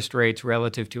interest rates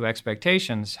relative to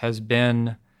expectations has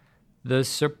been the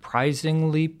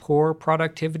surprisingly poor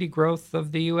productivity growth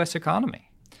of the U.S.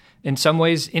 economy. In some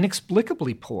ways,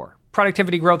 inexplicably poor.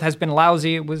 Productivity growth has been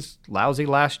lousy. It was lousy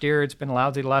last year. It's been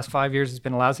lousy the last 5 years. It's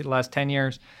been lousy the last 10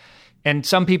 years. And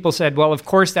some people said, well, of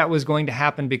course that was going to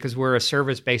happen because we're a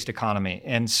service-based economy.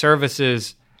 And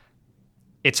services,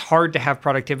 it's hard to have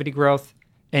productivity growth.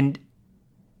 And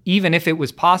even if it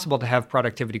was possible to have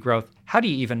productivity growth, how do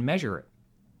you even measure it?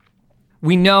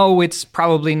 We know it's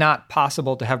probably not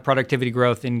possible to have productivity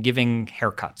growth in giving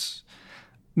haircuts.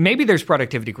 Maybe there's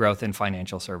productivity growth in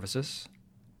financial services,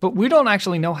 but we don't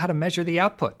actually know how to measure the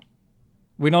output.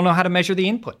 We don't know how to measure the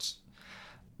inputs.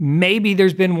 Maybe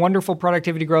there's been wonderful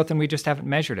productivity growth and we just haven't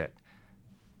measured it.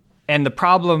 And the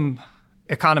problem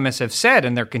economists have said,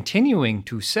 and they're continuing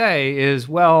to say, is,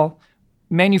 well,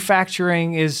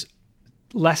 manufacturing is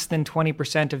less than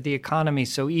 20% of the economy.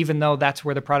 So even though that's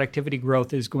where the productivity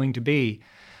growth is going to be,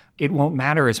 it won't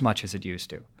matter as much as it used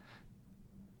to.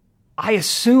 I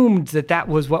assumed that that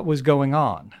was what was going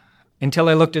on until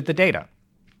I looked at the data.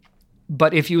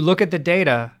 But if you look at the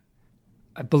data,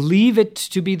 I believe it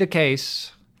to be the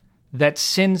case that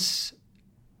since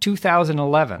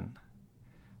 2011,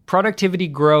 productivity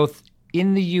growth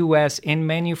in the U.S. in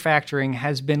manufacturing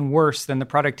has been worse than the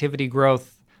productivity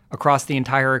growth across the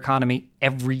entire economy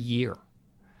every year.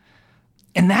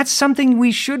 And that's something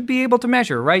we should be able to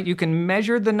measure, right? You can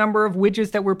measure the number of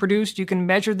widgets that were produced. You can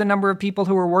measure the number of people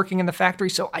who are working in the factory.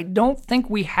 So I don't think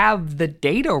we have the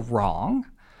data wrong.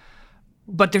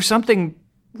 But there's something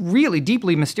really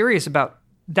deeply mysterious about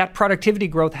that productivity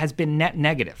growth has been net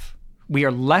negative. We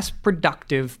are less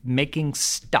productive making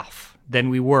stuff than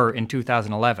we were in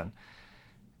 2011.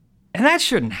 And that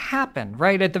shouldn't happen,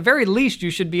 right? At the very least, you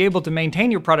should be able to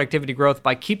maintain your productivity growth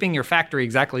by keeping your factory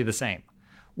exactly the same.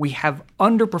 We have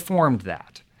underperformed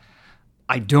that.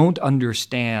 I don't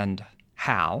understand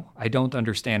how. I don't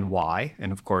understand why.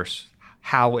 And of course,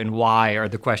 how and why are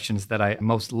the questions that I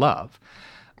most love.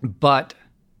 But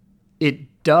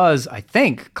it does, I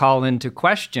think, call into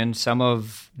question some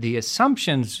of the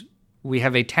assumptions we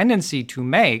have a tendency to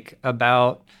make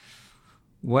about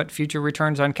what future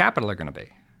returns on capital are going to be.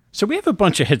 So we have a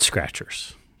bunch of head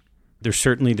scratchers. There's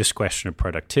certainly this question of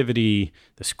productivity,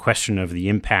 this question of the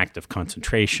impact of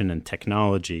concentration and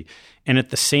technology. And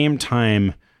at the same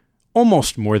time,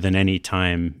 almost more than any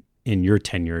time in your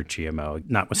tenure at GMO,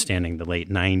 notwithstanding the late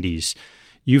 90s,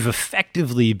 you've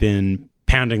effectively been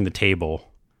pounding the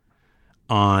table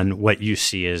on what you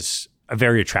see as a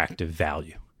very attractive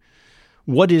value.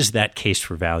 What is that case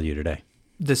for value today?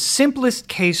 The simplest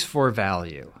case for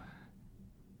value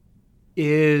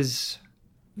is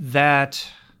that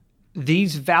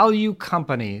these value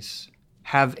companies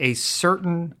have a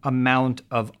certain amount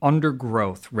of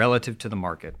undergrowth relative to the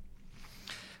market.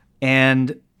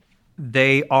 And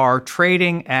they are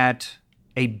trading at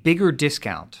a bigger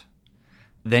discount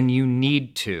than you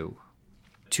need to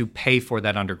pay for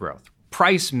that undergrowth.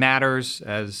 price matters,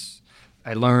 as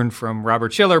I learned from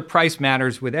Robert Shiller, price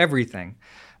matters with everything.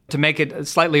 To make it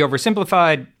slightly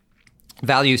oversimplified,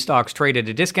 value stocks trade at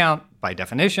a discount by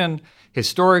definition.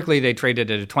 Historically, they traded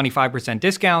at a 25%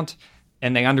 discount,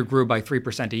 and they undergrew by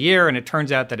 3% a year. And it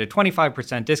turns out that a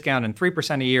 25% discount and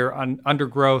 3% a year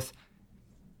undergrowth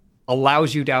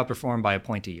allows you to outperform by a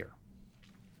point a year.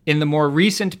 In the more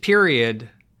recent period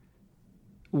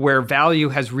where value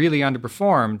has really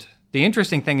underperformed, the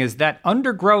interesting thing is that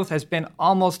undergrowth has been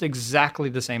almost exactly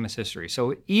the same as history.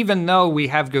 So even though we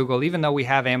have Google, even though we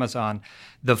have Amazon,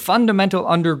 the fundamental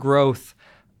undergrowth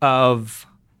of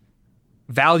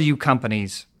value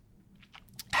companies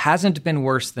hasn't been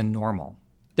worse than normal.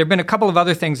 There have been a couple of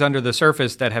other things under the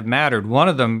surface that have mattered. One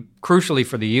of them, crucially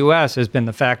for the U.S., has been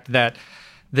the fact that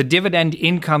the dividend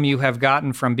income you have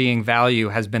gotten from being value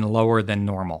has been lower than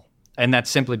normal. And that's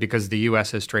simply because the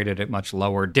U.S. has traded at much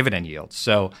lower dividend yields.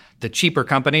 So the cheaper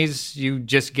companies, you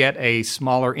just get a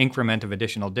smaller increment of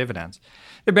additional dividends.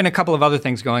 There have been a couple of other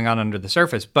things going on under the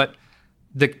surface, but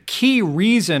the key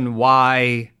reason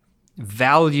why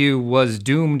value was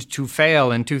doomed to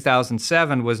fail in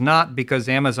 2007 was not because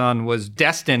Amazon was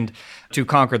destined to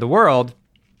conquer the world.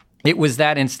 It was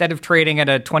that instead of trading at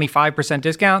a 25%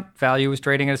 discount, value was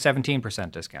trading at a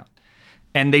 17% discount.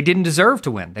 And they didn't deserve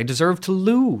to win. They deserved to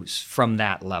lose from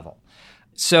that level.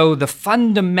 So the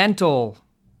fundamental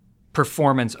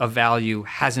performance of value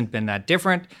hasn't been that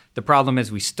different. The problem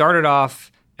is we started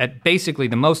off at basically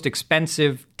the most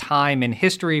expensive time in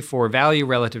history for value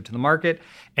relative to the market.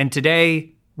 And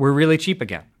today, we're really cheap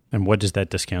again. And what is that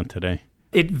discount today?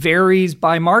 It varies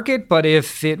by market, but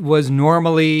if it was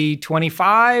normally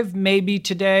 25, maybe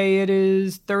today it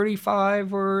is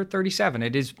 35 or 37.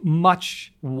 It is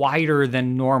much wider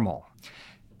than normal.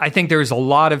 I think there's a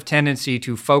lot of tendency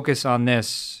to focus on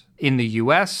this in the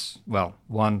U.S. Well,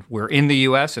 one, we're in the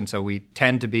U.S., and so we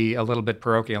tend to be a little bit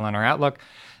parochial in our outlook.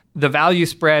 The value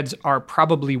spreads are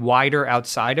probably wider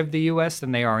outside of the U.S.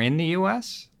 than they are in the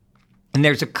U.S. And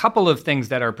there's a couple of things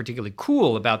that are particularly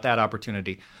cool about that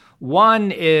opportunity.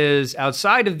 One is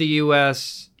outside of the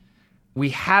U.S.,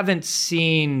 we haven't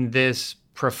seen this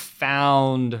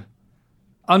profound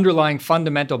underlying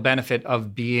fundamental benefit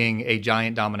of being a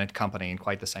giant dominant company in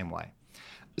quite the same way.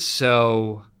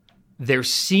 So there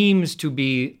seems to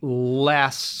be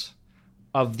less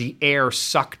of the air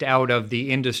sucked out of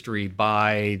the industry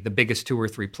by the biggest two or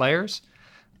three players.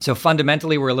 So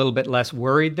fundamentally, we're a little bit less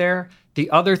worried there. The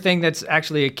other thing that's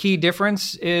actually a key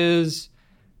difference is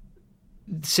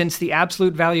since the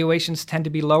absolute valuations tend to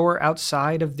be lower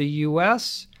outside of the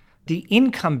U.S., the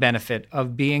income benefit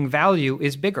of being value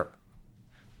is bigger.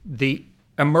 The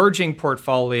emerging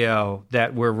portfolio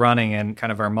that we're running in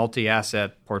kind of our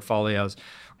multi-asset portfolios,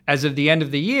 as of the end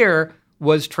of the year,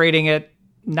 was trading at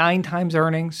 9 times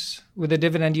earnings with a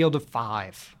dividend yield of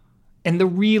 5. And the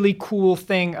really cool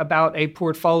thing about a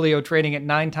portfolio trading at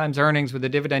 9 times earnings with a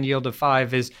dividend yield of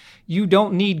 5 is you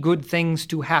don't need good things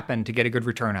to happen to get a good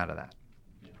return out of that.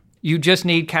 You just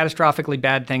need catastrophically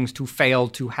bad things to fail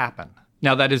to happen.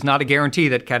 Now, that is not a guarantee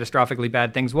that catastrophically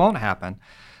bad things won't happen,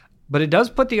 but it does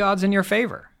put the odds in your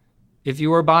favor. If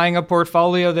you are buying a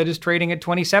portfolio that is trading at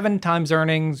 27 times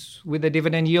earnings with a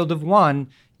dividend yield of 1,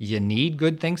 you need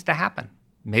good things to happen.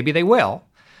 Maybe they will,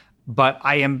 but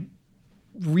I am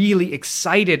really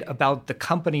excited about the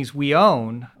companies we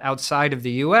own outside of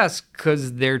the U.S.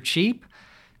 because they're cheap,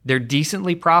 they're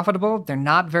decently profitable, they're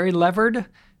not very levered,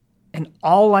 and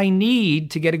all I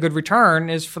need to get a good return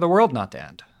is for the world not to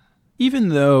end. Even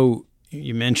though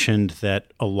you mentioned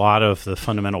that a lot of the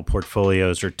fundamental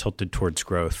portfolios are tilted towards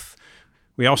growth,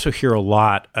 we also hear a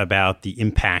lot about the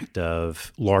impact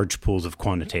of large pools of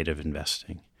quantitative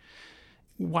investing.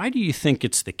 Why do you think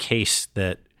it's the case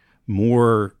that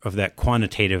more of that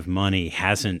quantitative money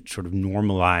hasn't sort of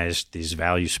normalized these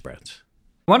value spreads?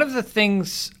 One of the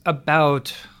things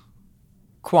about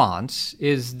quants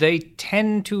is they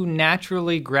tend to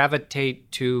naturally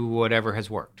gravitate to whatever has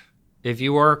worked. If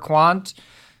you are a quant,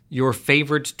 your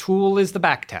favorite tool is the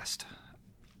backtest.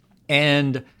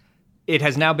 And it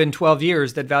has now been 12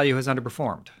 years that value has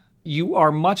underperformed. You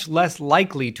are much less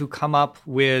likely to come up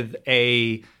with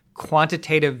a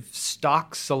quantitative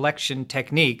stock selection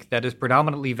technique that is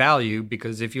predominantly value,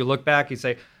 because if you look back, you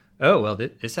say, oh, well,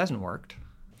 this hasn't worked.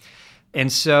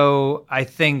 And so I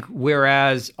think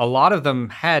whereas a lot of them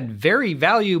had very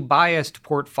value-biased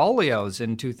portfolios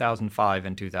in 2005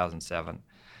 and 2007,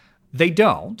 they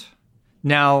don't.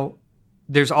 Now,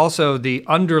 there's also the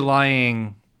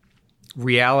underlying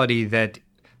reality that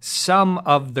some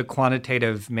of the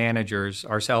quantitative managers,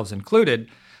 ourselves included,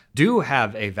 do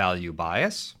have a value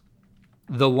bias.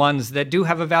 The ones that do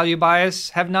have a value bias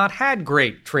have not had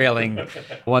great trailing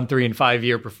 1, 3, and 5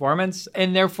 year performance,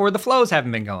 and therefore the flows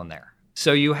haven't been going there.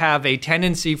 So you have a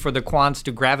tendency for the quants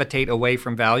to gravitate away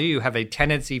from value. You have a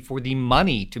tendency for the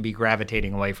money to be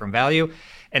gravitating away from value.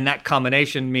 And that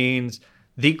combination means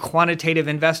the quantitative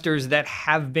investors that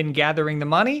have been gathering the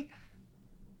money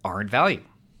aren't value.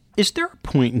 Is there a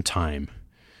point in time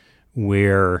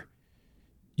where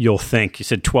you'll think, you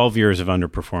said 12 years of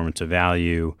underperformance of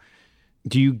value,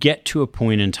 do you get to a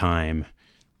point in time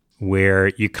where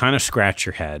you kind of scratch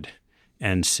your head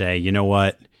and say, you know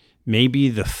what, maybe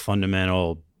the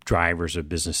fundamental drivers of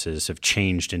businesses have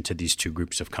changed into these two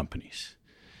groups of companies,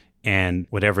 and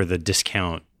whatever the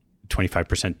discount,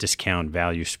 25% discount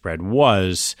value spread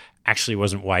was, actually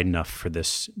wasn't wide enough for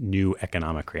this new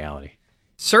economic reality?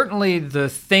 Certainly the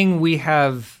thing we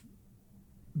have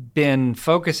been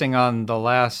focusing on the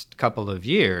last couple of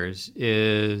years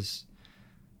is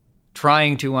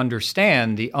trying to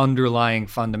understand the underlying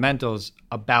fundamentals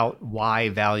about why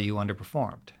value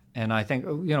underperformed. And I think,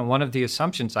 one of the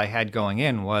assumptions I had going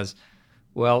in was,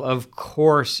 well, of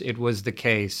course it was the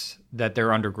case that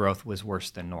their undergrowth was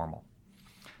worse than normal.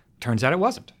 Turns out it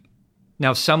wasn't.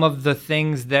 Now, some of the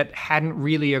things that hadn't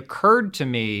really occurred to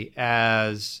me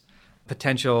as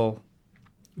potential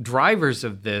drivers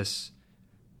of this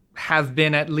have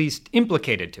been at least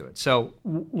implicated to it. So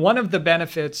one of the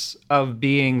benefits of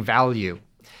being value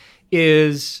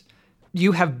is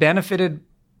you have benefited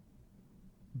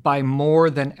by more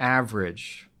than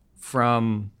average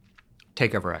from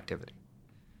takeover activity,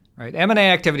 right? M&A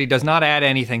activity does not add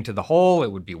anything to the whole.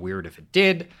 It would be weird if it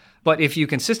did. But if you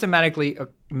can systematically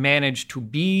manage to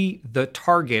be the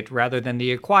target rather than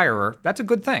the acquirer, that's a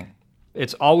good thing.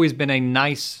 It's always been a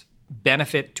nice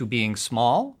benefit to being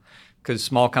small, because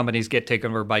small companies get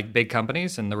taken over by big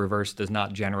companies, and the reverse does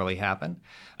not generally happen.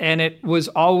 And it was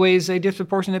always a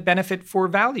disproportionate benefit for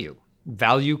value.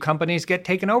 Value companies get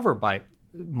taken over by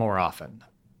more often.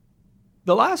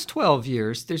 The last 12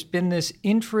 years, there's been this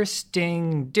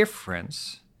interesting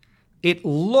difference. It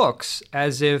looks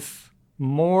as if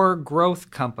more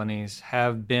growth companies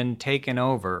have been taken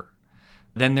over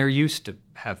than there used to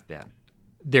have been.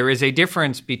 There is a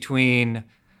difference between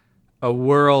a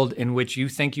world in which you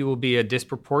think you will be a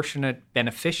disproportionate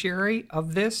beneficiary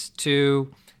of this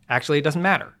to actually it doesn't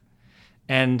matter.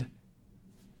 And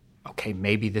okay,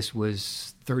 maybe this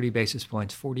was 30 basis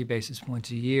points, 40 basis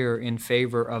points a year in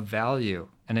favor of value,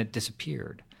 and it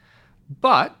disappeared.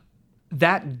 But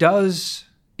that does,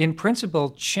 in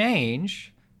principle,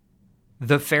 change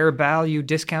the fair value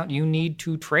discount you need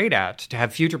to trade at to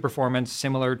have future performance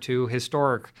similar to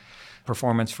historic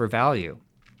performance for value.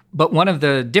 But one of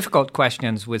the difficult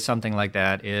questions with something like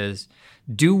that is,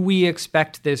 do we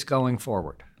expect this going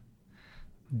forward?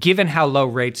 Given how low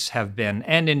rates have been,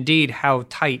 and indeed how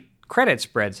tight credit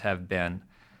spreads have been,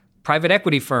 private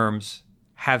equity firms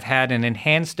have had an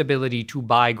enhanced ability to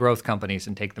buy growth companies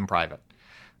and take them private.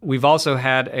 We've also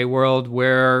had a world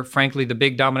where, frankly, the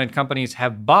big dominant companies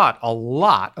have bought a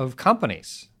lot of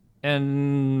companies.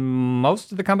 And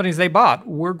most of the companies they bought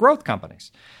were growth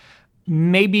companies.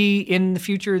 Maybe in the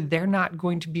future, they're not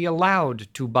going to be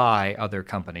allowed to buy other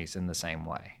companies in the same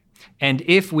way. And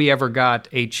if we ever got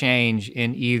a change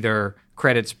in either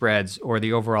credit spreads or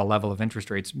the overall level of interest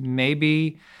rates,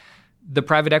 maybe the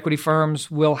private equity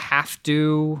firms will have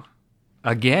to,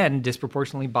 again,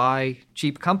 disproportionately buy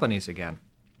cheap companies again.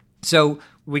 So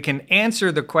we can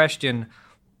answer the question,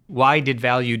 why did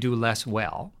value do less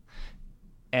well?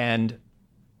 And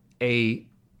a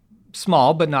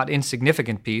small but not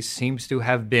insignificant piece seems to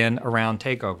have been around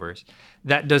takeovers.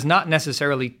 That does not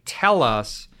necessarily tell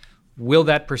us, will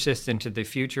that persist into the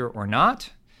future or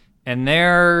not? And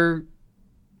there,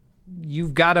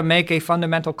 you've got to make a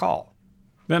fundamental call.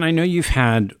 Ben, I know you've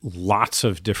had lots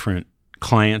of different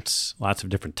clients, lots of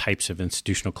different types of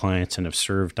institutional clients, and have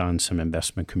served on some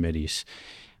investment committees.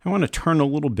 I want to turn a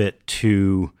little bit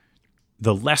to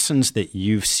the lessons that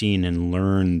you've seen and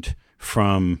learned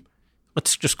from,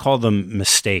 let's just call them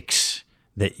mistakes,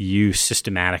 that you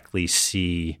systematically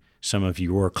see some of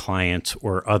your clients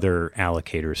or other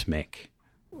allocators make.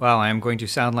 Well, I am going to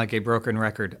sound like a broken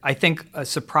record. I think a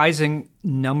surprising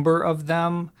number of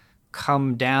them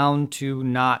come down to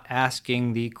not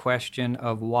asking the question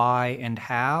of why and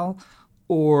how,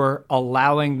 or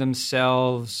allowing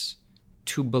themselves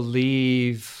to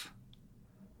believe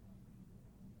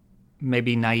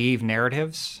maybe naive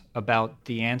narratives about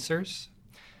the answers.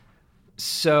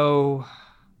 So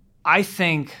I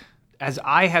think, as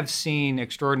I have seen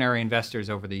extraordinary investors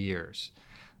over the years,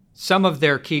 some of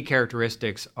their key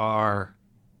characteristics are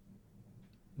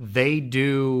they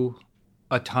do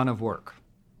a ton of work.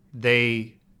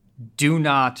 They do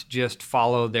not just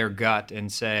follow their gut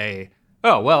and say,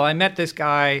 oh, well, I met this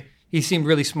guy. He seemed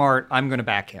really smart. I'm going to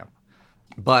back him.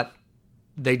 But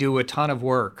they do a ton of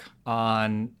work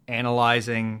on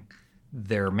analyzing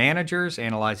their managers,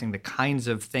 analyzing the kinds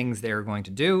of things they're going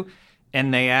to do,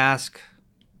 and they ask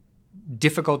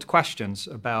difficult questions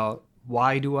about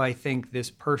why do I think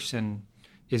this person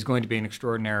is going to be an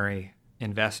extraordinary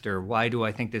investor? Why do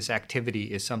I think this activity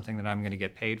is something that I'm going to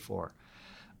get paid for?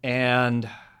 And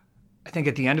I think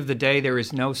at the end of the day, there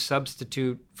is no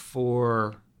substitute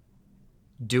for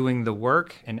doing the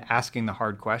work and asking the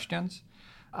hard questions.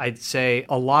 I'd say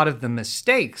a lot of the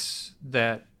mistakes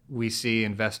that we see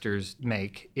investors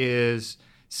make is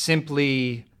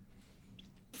simply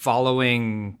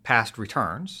following past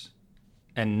returns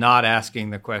and not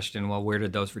asking the question, well, where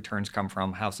did those returns come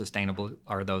from? How sustainable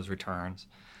are those returns?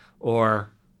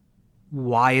 Or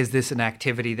why is this an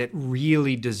activity that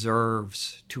really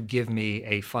deserves to give me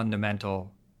a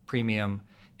fundamental premium?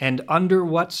 And under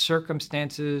what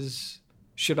circumstances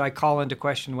should I call into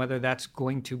question whether that's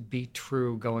going to be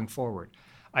true going forward?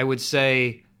 I would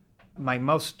say my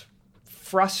most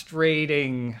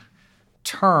frustrating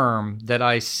term that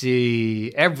I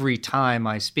see every time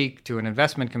I speak to an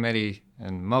investment committee,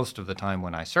 and most of the time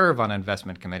when I serve on an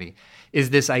investment committee, is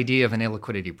this idea of an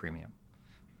illiquidity premium.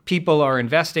 People are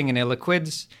investing in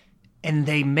illiquids, and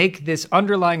they make this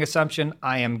underlying assumption,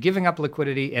 I am giving up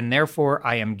liquidity, and therefore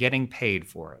I am getting paid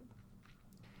for it.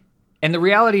 And the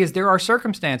reality is there are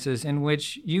circumstances in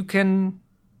which you can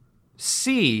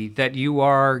see that you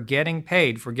are getting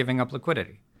paid for giving up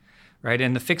liquidity, right?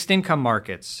 In the fixed income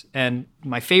markets. And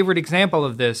my favorite example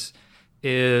of this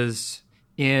is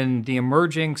in the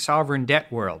emerging sovereign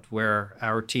debt world, where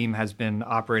our team has been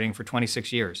operating for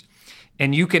 26 years.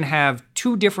 And you can have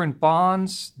two different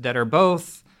bonds that are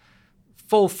both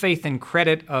full faith and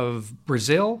credit of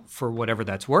Brazil for whatever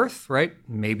that's worth, right?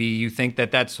 Maybe you think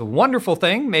that that's a wonderful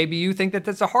thing. Maybe you think that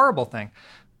that's a horrible thing.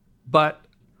 But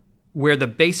where the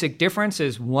basic difference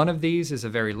is one of these is a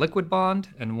very liquid bond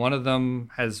and one of them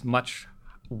has much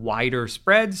wider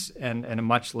spreads and a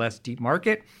much less deep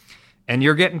market. And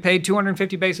you're getting paid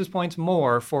 250 basis points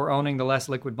more for owning the less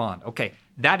liquid bond. Okay,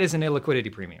 that is an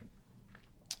illiquidity premium.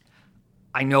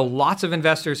 I know lots of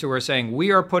investors who are saying,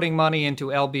 we are putting money into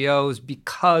LBOs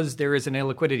because there is an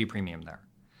illiquidity premium there.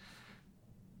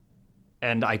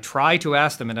 And I try to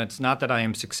ask them, and it's not that I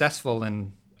am successful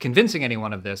in convincing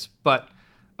anyone of this, but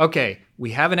okay,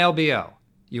 we have an LBO.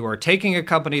 You are taking a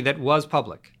company that was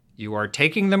public. You are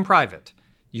taking them private.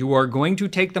 You are going to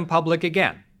take them public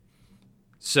again.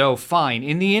 So fine,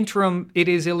 in the interim, it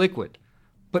is illiquid.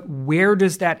 But where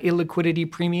does that illiquidity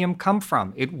premium come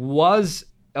from? It was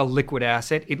a liquid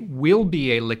asset. It will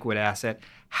be a liquid asset.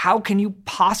 How can you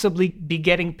possibly be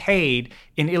getting paid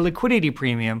an illiquidity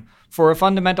premium for a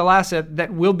fundamental asset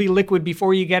that will be liquid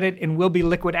before you get it and will be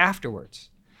liquid afterwards?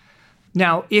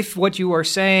 Now, if what you are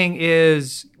saying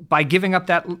is by giving up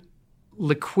that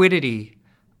liquidity,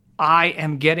 I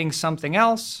am getting something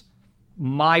else,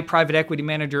 my private equity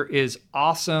manager is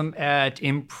awesome at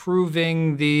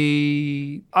improving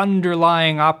the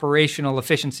underlying operational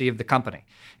efficiency of the company.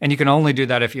 And you can only do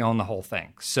that if you own the whole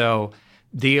thing. So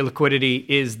the illiquidity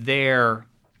is there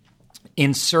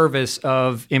in service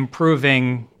of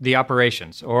improving the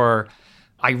operations. Or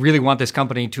I really want this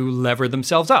company to lever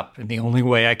themselves up. And the only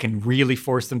way I can really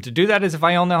force them to do that is if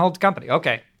I own the whole company.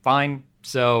 Okay, fine.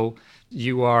 So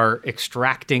you are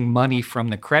extracting money from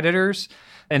the creditors.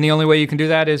 And the only way you can do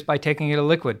that is by taking it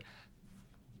illiquid.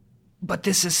 But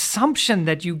this assumption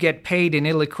that you get paid an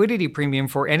illiquidity premium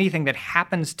for anything that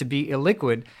happens to be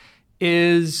illiquid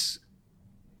is,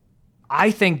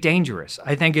 I think, dangerous.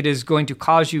 I think it is going to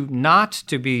cause you not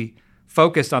to be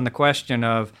focused on the question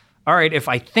of, all right, if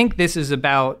I think this is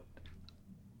about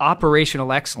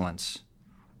operational excellence,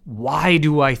 why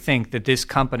do I think that this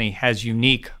company has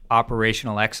unique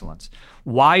operational excellence?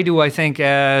 Why do I think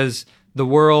as the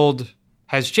world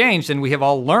has changed, and we have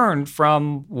all learned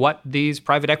from what these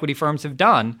private equity firms have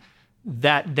done,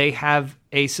 that they have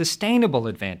a sustainable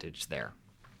advantage there?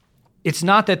 It's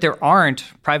not that there aren't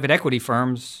private equity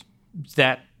firms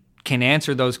that can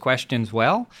answer those questions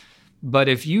well, but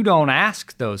if you don't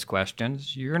ask those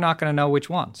questions, you're not going to know which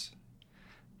ones.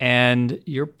 And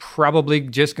you're probably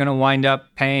just going to wind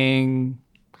up paying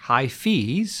high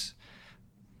fees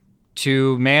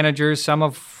to managers, some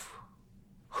of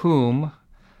whom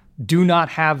do not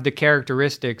have the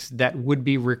characteristics that would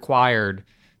be required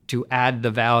to add the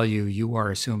value you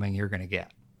are assuming you're going to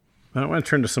get. I want to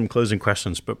turn to some closing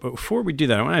questions, but before we do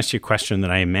that, I want to ask you a question that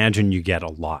I imagine you get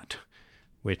a lot,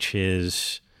 which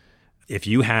is, if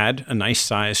you had a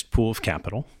nice-sized pool of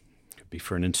capital, Be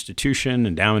for an institution,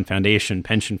 endowment, foundation,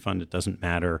 pension fund, it doesn't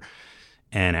matter.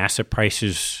 And asset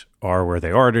prices are where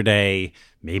they are today.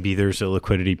 Maybe there's a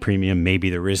liquidity premium, maybe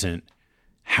there isn't.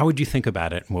 How would you think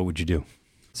about it and what would you do?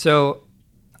 So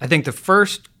I think the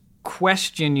first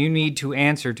question you need to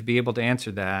answer to be able to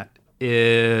answer that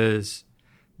is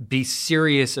be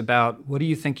serious about what do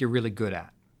you think you're really good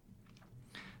at?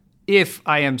 If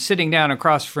I am sitting down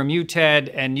across from you, Ted,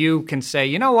 and you can say,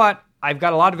 you know what, I've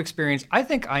got a lot of experience. I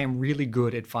think I am really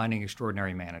good at finding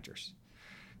extraordinary managers.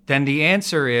 Then the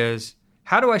answer is,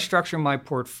 how do I structure my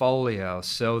portfolio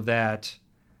so that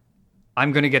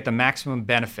I'm going to get the maximum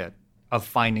benefit of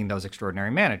finding those extraordinary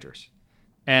managers?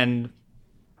 And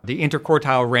the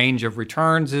interquartile range of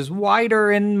returns is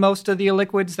wider in most of the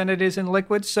illiquids than it is in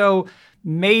liquids. So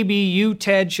maybe you,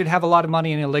 Ted, should have a lot of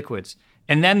money in illiquids.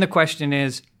 And then the question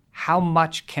is, how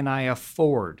much can I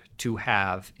afford to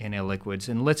have in illiquids?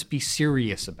 And let's be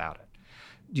serious about it.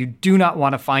 You do not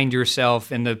want to find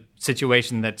yourself in the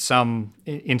situation that some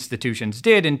institutions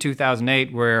did in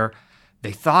 2008, where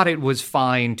they thought it was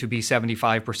fine to be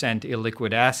 75%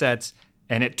 illiquid assets,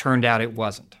 and it turned out it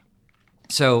wasn't.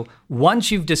 So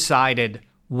once you've decided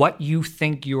what you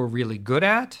think you're really good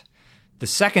at, the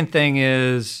second thing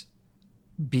is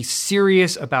be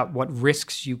serious about what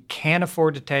risks you can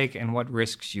afford to take and what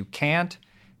risks you can't,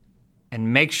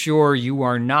 and make sure you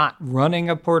are not running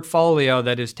a portfolio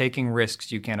that is taking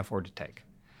risks you can't afford to take.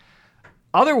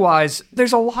 Otherwise,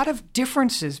 there's a lot of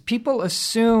differences. People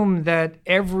assume that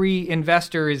every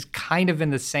investor is kind of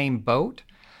in the same boat,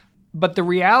 but the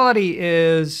reality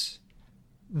is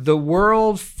the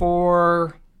world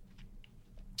for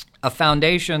a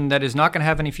foundation that is not going to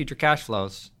have any future cash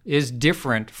flows is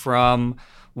different from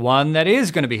one that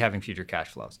is going to be having future cash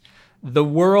flows. The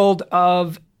world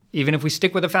of, even if we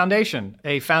stick with a foundation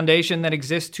that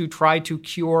exists to try to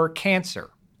cure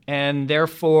cancer, and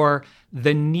therefore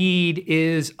the need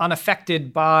is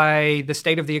unaffected by the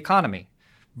state of the economy,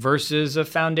 versus a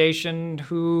foundation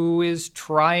who is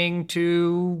trying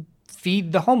to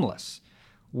feed the homeless,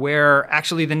 where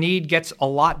actually the need gets a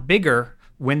lot bigger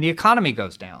when the economy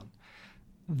goes down.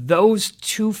 Those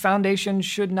two foundations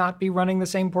should not be running the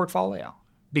same portfolio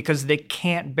because they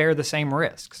can't bear the same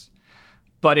risks.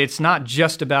 But it's not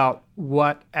just about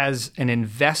what, as an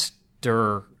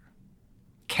investor,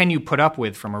 can you put up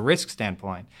with from a risk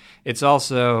standpoint. It's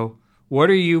also, what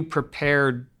are you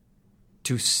prepared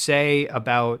to say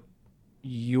about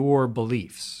your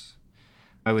beliefs?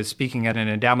 I was speaking at an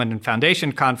endowment and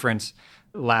foundation conference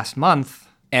last month,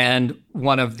 and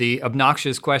one of the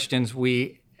obnoxious questions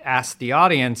we asked the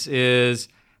audience is,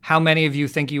 how many of you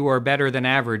think you are better than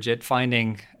average at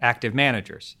finding active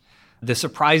managers? The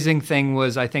surprising thing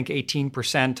was, I think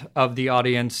 18% of the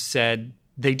audience said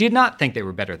they did not think they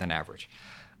were better than average.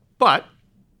 But,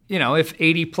 if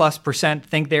 80+%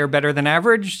 think they are better than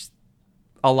average,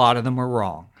 a lot of them are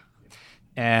wrong.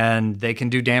 And they can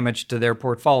do damage to their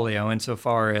portfolio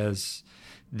insofar as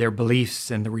their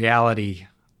beliefs and the reality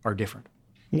are different.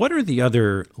 What are the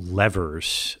other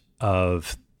levers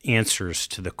of answers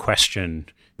to the question,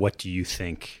 what do you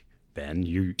think, Ben,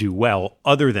 you do well,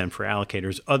 other than for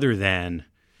allocators, other than,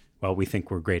 well, we think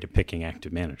we're great at picking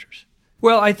active managers?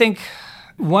 Well, I think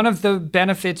one of the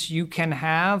benefits you can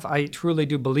have, I truly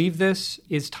do believe this,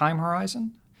 is time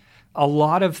horizon. A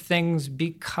lot of things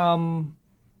become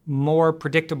more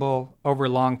predictable over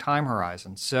long time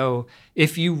horizons. So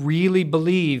if you really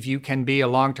believe you can be a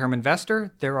long-term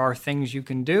investor, there are things you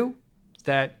can do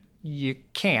that you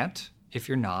can't if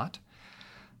you're not.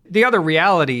 The other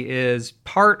reality is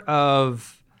part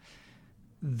of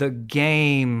the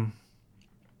game,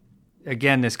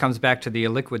 again, this comes back to the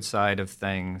illiquid side of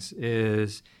things,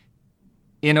 is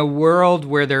in a world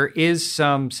where there is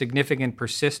some significant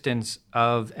persistence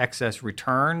of excess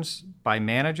returns by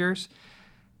managers,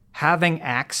 having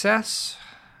access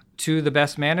to the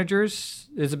best managers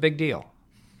is a big deal.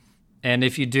 And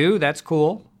if you do, that's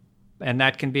cool, and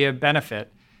that can be a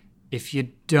benefit. If you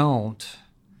don't,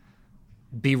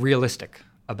 be realistic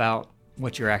about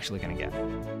what you're actually going to get.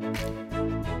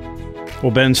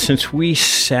 Well, Ben, since we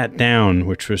sat down,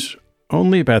 which was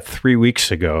only about 3 weeks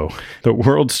ago, the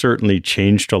world certainly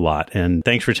changed a lot. And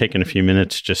thanks for taking a few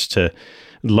minutes just to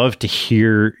love to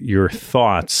hear your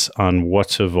thoughts on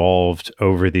what's evolved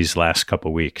over these last couple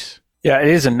of weeks. Yeah, it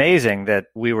is amazing that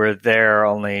we were there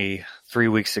only 3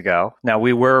 weeks ago. Now,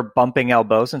 we were bumping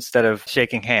elbows instead of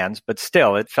shaking hands, but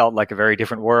still, it felt like a very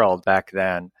different world back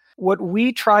then. What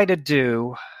we try to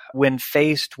do when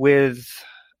faced with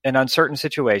an uncertain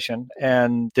situation,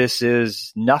 and this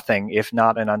is nothing if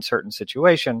not an uncertain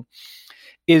situation,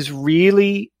 is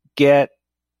really get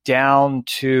down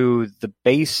to the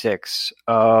basics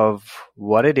of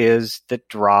what it is that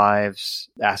drives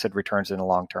asset returns in the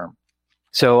long term.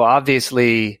 So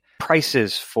obviously,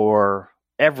 prices for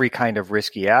every kind of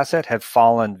risky asset have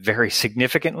fallen very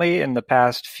significantly in the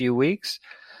past few weeks.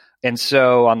 And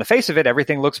so on the face of it,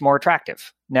 everything looks more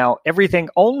attractive. Now, everything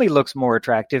only looks more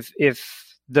attractive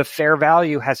if the fair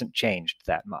value hasn't changed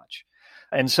that much.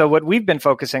 And so what we've been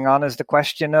focusing on is the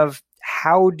question of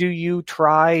how do you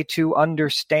try to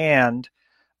understand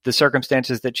the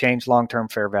circumstances that change long-term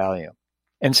fair value?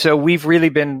 And so we've really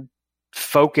been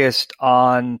focused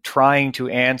on trying to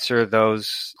answer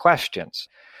those questions.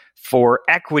 For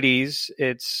equities,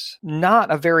 it's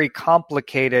not a very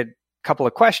complicated couple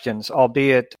of questions,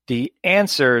 albeit the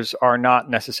answers are not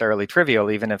necessarily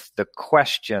trivial, even if the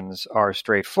questions are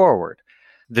straightforward.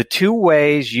 The two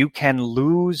ways you can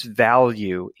lose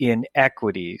value in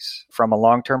equities from a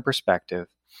long-term perspective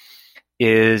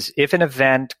is if an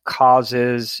event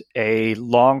causes a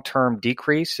long-term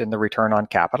decrease in the return on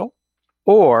capital,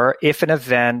 or if an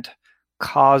event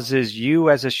causes you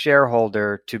as a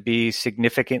shareholder to be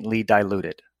significantly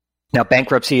diluted. Now,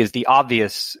 bankruptcy is the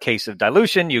obvious case of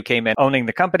dilution. You came in owning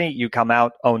the company, you come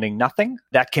out owning nothing.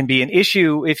 That can be an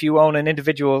issue if you own an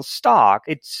individual stock.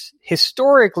 It's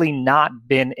historically not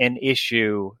been an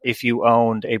issue if you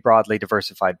owned a broadly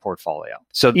diversified portfolio.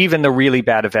 So even the really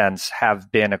bad events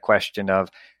have been a question of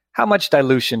how much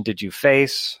dilution did you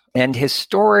face? And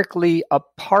historically,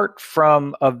 apart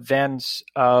from events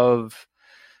of,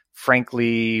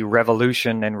 frankly,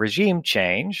 revolution and regime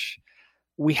change,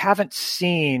 we haven't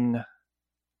seen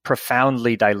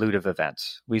profoundly dilutive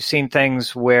events. We've seen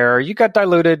things where you got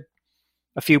diluted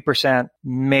a few percent,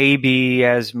 maybe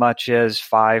as much as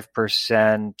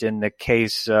 5%. In the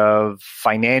case of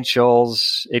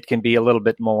financials, it can be a little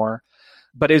bit more.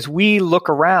 But as we look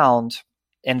around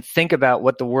and think about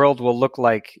what the world will look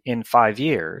like in 5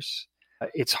 years,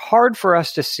 it's hard for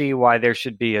us to see why there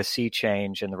should be a sea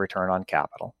change in the return on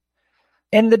capital.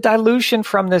 And the dilution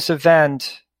from this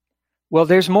event, well,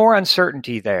 there's more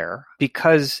uncertainty there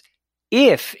because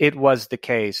if it was the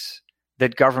case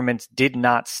that governments did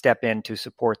not step in to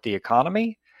support the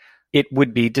economy, it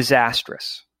would be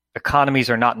disastrous. Economies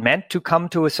are not meant to come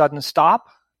to a sudden stop,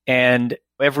 and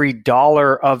every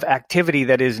dollar of activity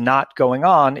that is not going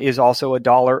on is also a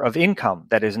dollar of income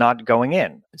that is not going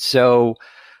in. So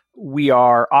we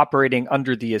are operating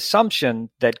under the assumption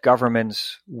that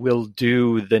governments will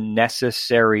do the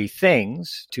necessary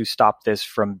things to stop this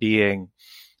from being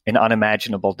an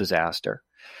unimaginable disaster.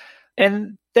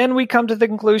 And then we come to the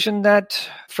conclusion that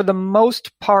for the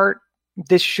most part,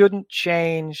 this shouldn't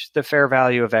change the fair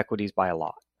value of equities by a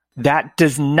lot. That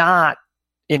does not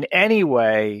in any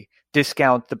way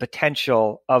discount the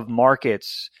potential of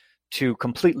markets to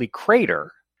completely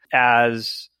crater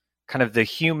as kind of the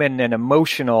human and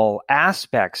emotional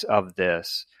aspects of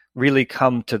this really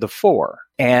come to the fore.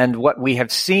 And what we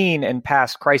have seen in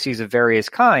past crises of various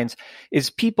kinds is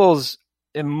people's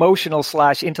emotional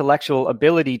 / intellectual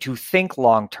ability to think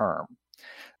long term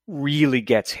really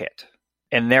gets hit.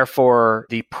 And therefore,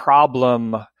 the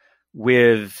problem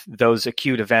with those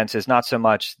acute events is not so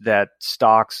much that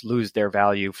stocks lose their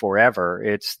value forever.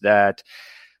 It's that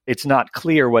it's not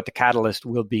clear what the catalyst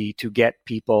will be to get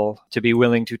people to be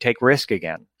willing to take risk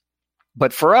again.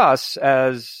 But for us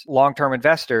as long-term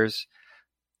investors,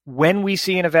 when we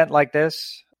see an event like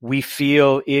this, we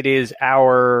feel it is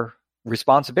our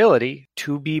responsibility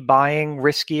to be buying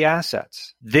risky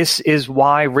assets. This is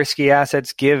why risky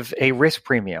assets give a risk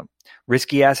premium.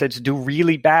 Risky assets do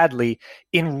really badly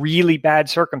in really bad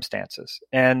circumstances.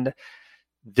 And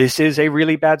this is a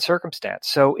really bad circumstance.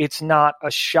 So it's not a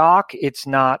shock. It's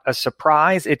not a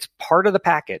surprise. It's part of the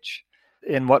package.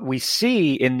 And what we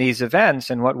see in these events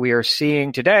and what we are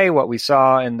seeing today, what we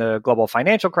saw in the global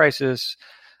financial crisis,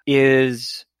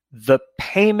 is the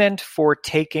payment for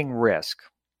taking risk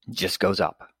just goes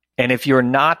up. And if you're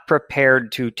not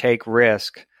prepared to take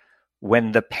risk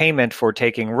when the payment for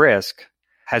taking risk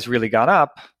has really gone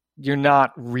up, you're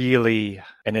not really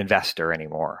an investor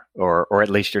anymore, or at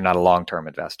least you're not a long-term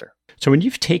investor. So when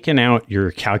you've taken out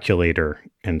your calculator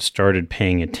and started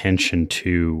paying attention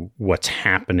to what's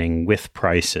happening with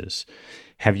prices,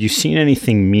 have you seen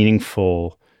anything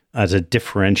meaningful as a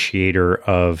differentiator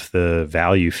of the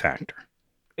value factor?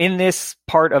 In this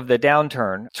part of the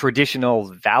downturn,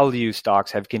 traditional value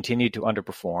stocks have continued to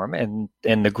underperform,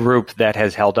 and the group that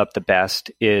has held up the best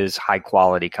is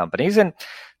high-quality companies. And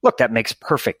look, that makes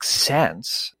perfect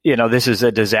sense. You know, this is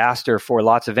a disaster for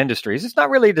lots of industries. It's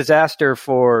not really a disaster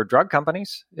for drug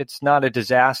companies. It's not a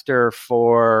disaster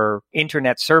for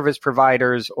internet service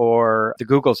providers or the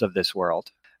Googles of this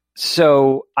world.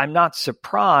 So I'm not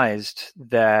surprised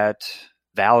that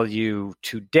value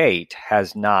to date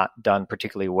has not done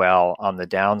particularly well on the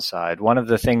downside. One of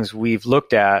the things we've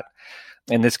looked at,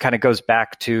 and this kind of goes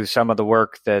back to some of the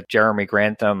work that Jeremy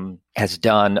Grantham has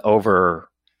done over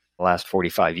the last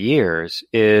 45 years,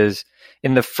 is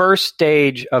in the first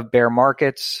stage of bear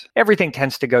markets, everything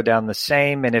tends to go down the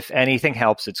same, and if anything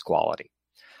helps, it's quality.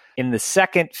 In the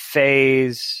second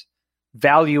phase,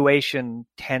 valuation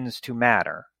tends to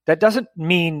matter. That doesn't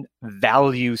mean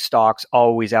value stocks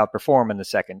always outperform in the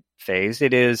second phase.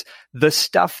 It is the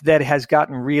stuff that has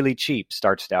gotten really cheap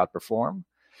starts to outperform.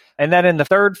 And then in the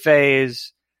third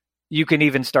phase, you can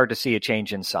even start to see a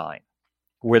change in sign,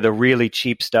 where the really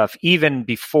cheap stuff, even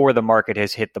before the market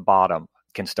has hit the bottom,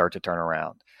 can start to turn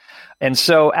around. And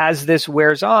so as this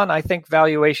wears on, I think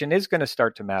valuation is going to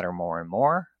start to matter more and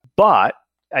more. But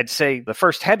I'd say the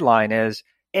first headline is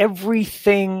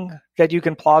everything that you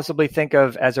can plausibly think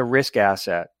of as a risk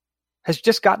asset has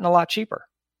just gotten a lot cheaper.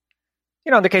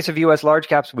 You know, in the case of U.S. large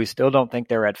caps, we still don't think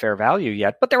they're at fair value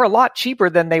yet, but they're a lot cheaper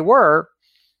than they were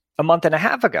a month and a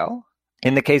half ago.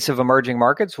 In the case of emerging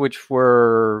markets, which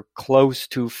were close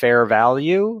to fair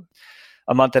value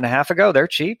a month and a half ago, they're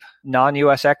cheap.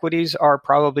 Non-U.S. equities are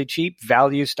probably cheap.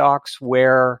 Value stocks,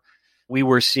 where we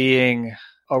were seeing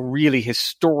a really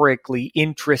historically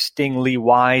interestingly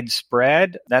wide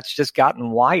spread, that's just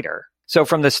gotten wider. So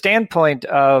from the standpoint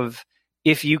of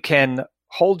if you can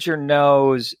hold your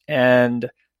nose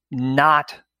and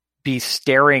not be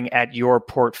staring at your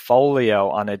portfolio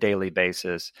on a daily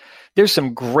basis, there's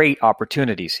some great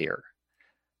opportunities here.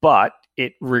 But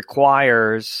it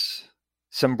requires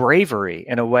some bravery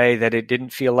in a way that it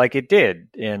didn't feel like it did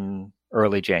in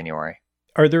early January.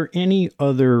 Are there any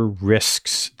other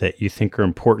risks that you think are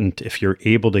important if you're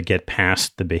able to get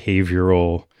past the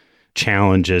behavioral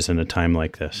challenges in a time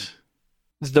like this?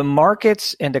 The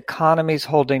markets and economies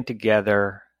holding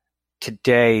together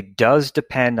today does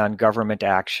depend on government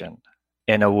action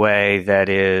in a way that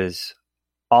is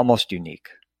almost unique.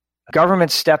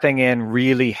 Government stepping in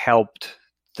really helped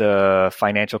the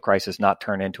financial crisis not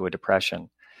turn into a depression.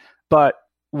 But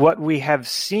what we have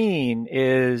seen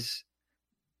is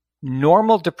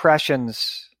normal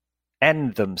depressions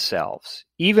end themselves,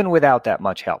 even without that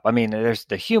much help. I mean, there's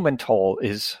the human toll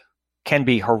can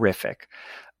be horrific,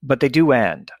 but they do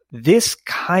end. This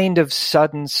kind of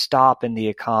sudden stop in the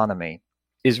economy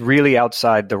is really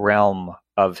outside the realm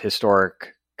of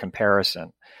historic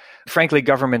comparison. Frankly,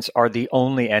 governments are the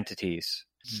only entities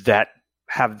that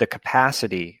have the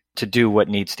capacity to do what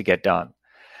needs to get done.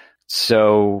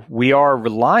 So we are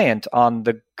reliant on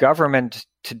the government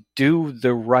to do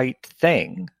the right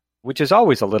thing, which is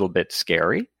always a little bit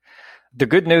scary. The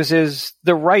good news is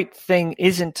the right thing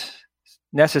isn't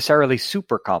necessarily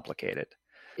super complicated.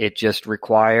 It just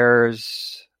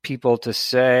requires people to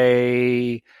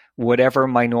say whatever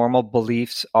my normal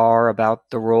beliefs are about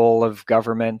the role of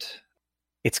government,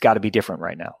 it's got to be different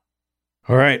right now.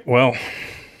 All right. Well,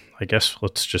 I guess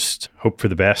let's just hope for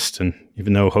the best. And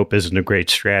even though hope isn't a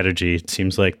great strategy, it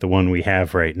seems like the one we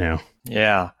have right now.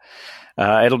 Yeah.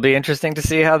 It'll be interesting to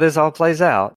see how this all plays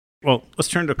out. Well, let's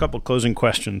turn to a couple closing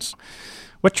questions.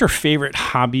 What's your favorite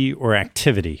hobby or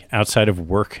activity outside of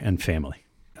work and family?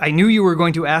 I knew you were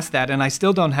going to ask that, and I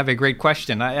still don't have a great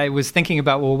question. I was thinking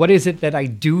about, well, what is it that I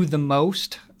do the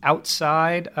most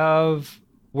outside of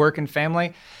work and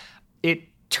family? It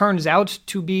turns out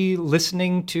to be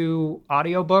listening to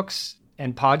audiobooks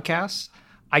and podcasts.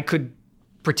 I could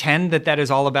pretend that that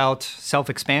is all about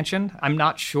self-expansion. I'm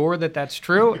not sure that that's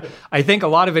true. I think a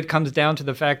lot of it comes down to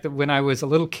the fact that when I was a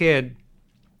little kid,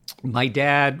 my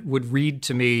dad would read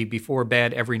to me before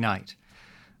bed every night.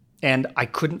 And I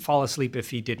couldn't fall asleep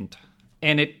if he didn't.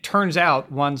 And it turns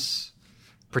out once,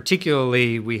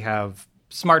 particularly, we have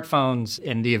smartphones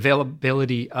and the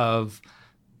availability of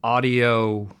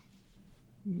audio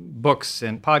books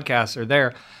and podcasts are there.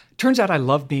 It turns out I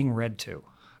love being read to.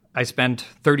 I spent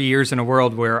 30 years in a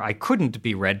world where I couldn't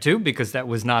be read to because that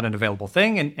was not an available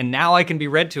thing. And now I can be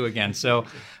read to again. So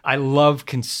I love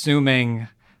consuming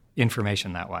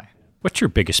information that way. What's your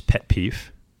biggest pet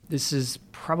peeve? This is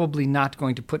probably not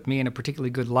going to put me in a particularly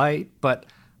good light, but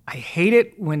I hate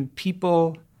it when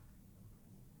people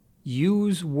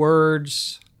use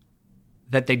words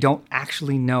that they don't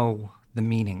actually know the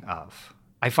meaning of.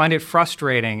 I find it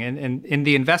frustrating. And in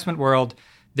the investment world,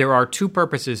 there are two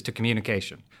purposes to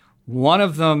communication. One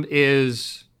of them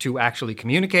is to actually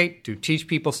communicate, to teach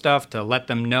people stuff, to let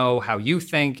them know how you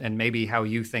think and maybe how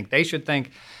you think they should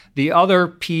think. The other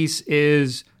piece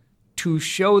is to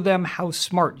show them how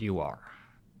smart you are.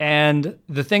 And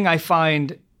the thing I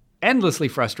find endlessly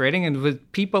frustrating,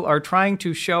 and people are trying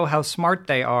to show how smart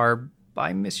they are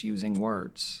by misusing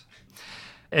words.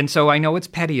 And so I know it's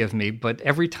petty of me, but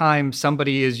every time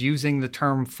somebody is using the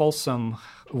term fulsome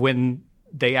when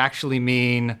they actually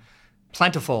mean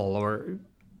plentiful, or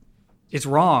it's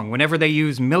wrong, whenever they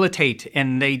use militate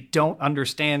and they don't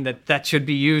understand that that should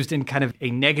be used in kind of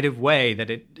a negative way, that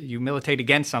you militate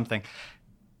against something,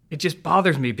 it just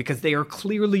bothers me because they are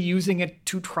clearly using it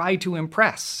to try to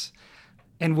impress.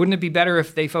 And wouldn't it be better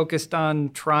if they focused on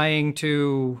trying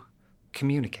to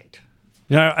communicate?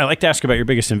 I like to ask about your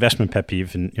biggest investment pet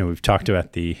peeve, and we've talked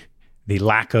about the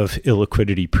lack of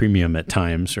illiquidity premium at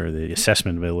times, or the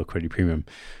assessment of illiquidity premium.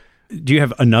 Do you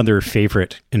have another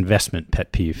favorite investment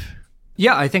pet peeve?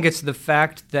 Yeah, I think it's the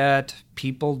fact that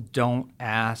people don't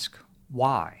ask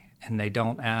why, and they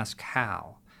don't ask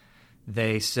how.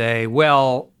 They say,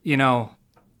 well,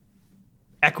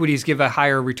 equities give a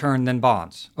higher return than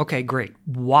bonds. Okay, great.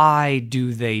 Why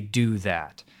do they do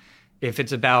that? If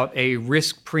it's about a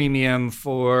risk premium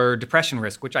for depression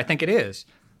risk, which I think it is,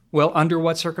 well, under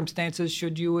what circumstances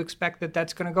should you expect that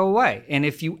that's going to go away? And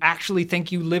if you actually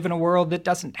think you live in a world that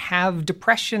doesn't have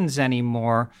depressions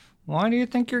anymore, why do you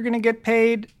think you're going to get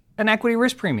paid an equity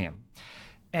risk premium?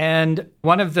 And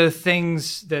one of the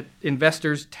things that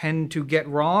investors tend to get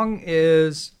wrong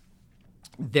is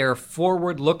their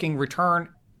forward-looking return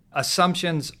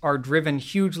assumptions are driven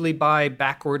hugely by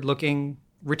backward-looking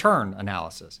return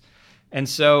analysis. And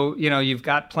so, you've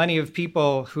got plenty of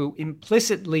people who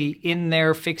implicitly in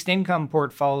their fixed income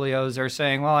portfolios are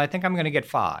saying, well, I think I'm going to get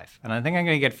 5. And I think I'm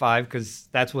going to get 5 because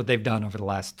that's what they've done over the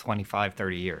last 25,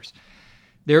 30 years.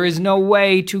 There is no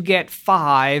way to get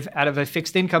 5 out of a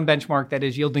fixed income benchmark that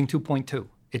is yielding 2.2.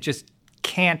 It just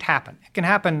can't happen. It can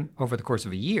happen over the course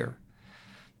of a year,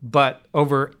 but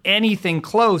over anything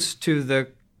close to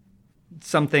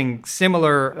something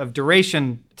similar of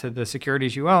duration to the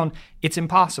securities you own, it's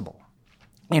impossible.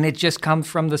 And it just comes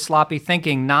from the sloppy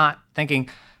thinking, not thinking,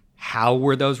 how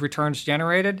were those returns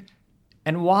generated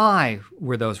and why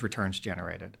were those returns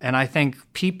generated? And I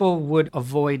think people would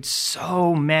avoid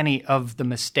so many of the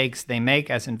mistakes they make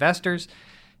as investors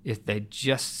if they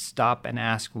just stop and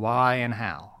ask why and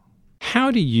how. How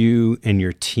do you and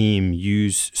your team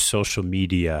use social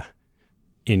media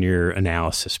in your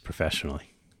analysis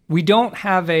professionally? We don't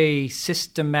have a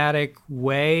systematic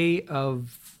way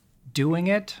of doing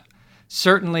it.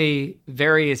 Certainly,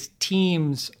 various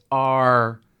teams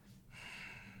are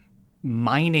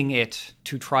mining it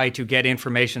to try to get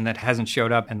information that hasn't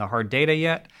showed up in the hard data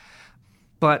yet.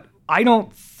 But I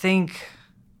don't think,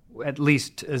 at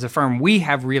least as a firm, we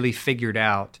have really figured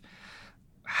out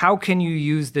how can you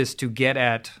use this to get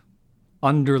at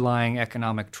underlying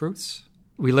economic truths.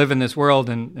 We live in this world,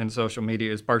 and social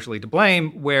media is partially to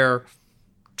blame, where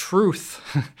truth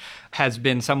has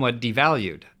been somewhat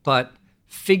devalued. But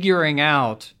figuring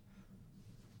out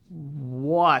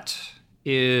what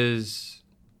is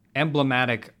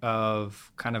emblematic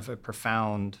of kind of a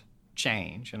profound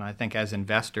change. And I think as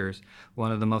investors,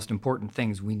 one of the most important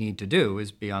things we need to do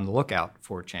is be on the lookout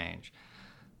for change.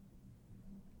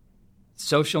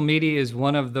 Social media is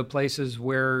one of the places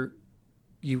where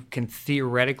you can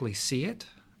theoretically see it,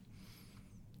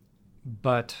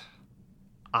 but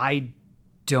I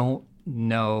don't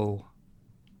know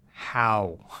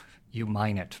how you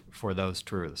mine it for those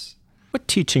truths. What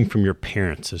teaching from your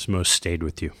parents has most stayed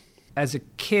with you? As a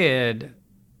kid,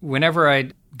 whenever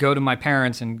I'd go to my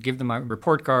parents and give them a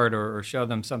report card or show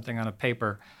them something on a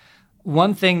paper,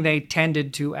 one thing they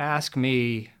tended to ask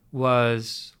me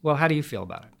was, well, how do you feel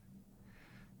about it?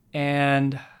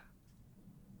 And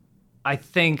I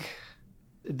think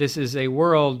this is a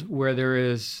world where there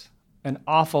is an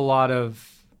awful lot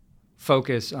of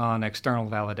focus on external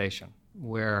validation,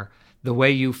 where the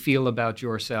way you feel about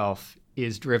yourself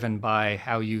is driven by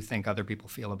how you think other people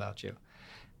feel about you.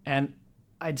 And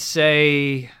I'd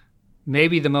say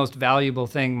maybe the most valuable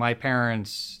thing my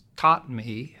parents taught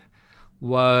me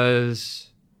was,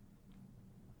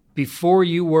 before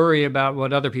you worry about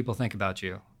what other people think about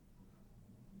you,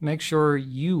 make sure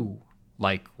you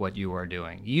like what you are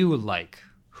doing. You like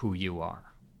who you are.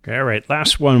 Okay, all right,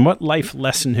 last one. What life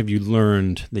lesson have you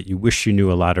learned that you wish you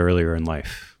knew a lot earlier in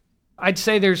life? I'd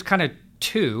say there's kind of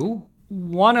 2.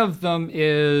 One of them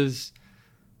is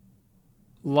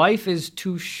life is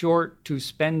too short to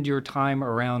spend your time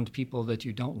around people that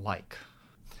you don't like.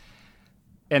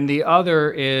 And the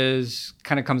other is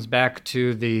kind of comes back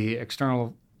to the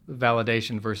external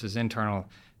validation versus internal.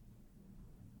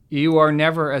 You are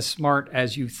never as smart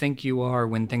as you think you are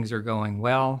when things are going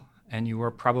well, and you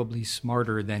are probably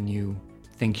smarter than you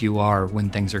think you are when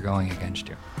things are going against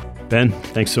you. Ben,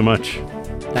 thanks so much.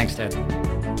 Thanks, Ted.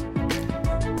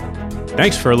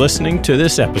 Thanks for listening to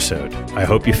this episode. I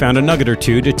hope you found a nugget or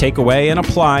two to take away and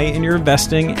apply in your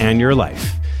investing and your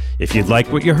life. If you'd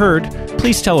like what you heard,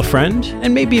 please tell a friend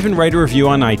and maybe even write a review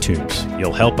on iTunes.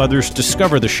 You'll help others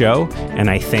discover the show, and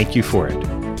I thank you for it.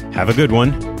 Have a good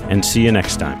one, and see you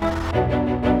next time.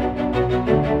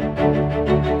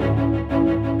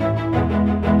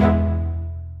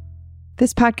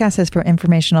 This podcast is for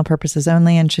informational purposes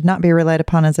only and should not be relied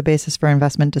upon as a basis for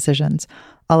investment decisions.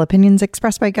 All opinions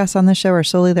expressed by guests on this show are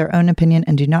solely their own opinion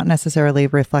and do not necessarily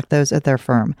reflect those of their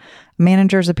firm. A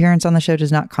manager's appearance on the show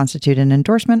does not constitute an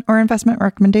endorsement or investment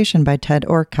recommendation by TED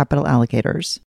or Capital Allocators.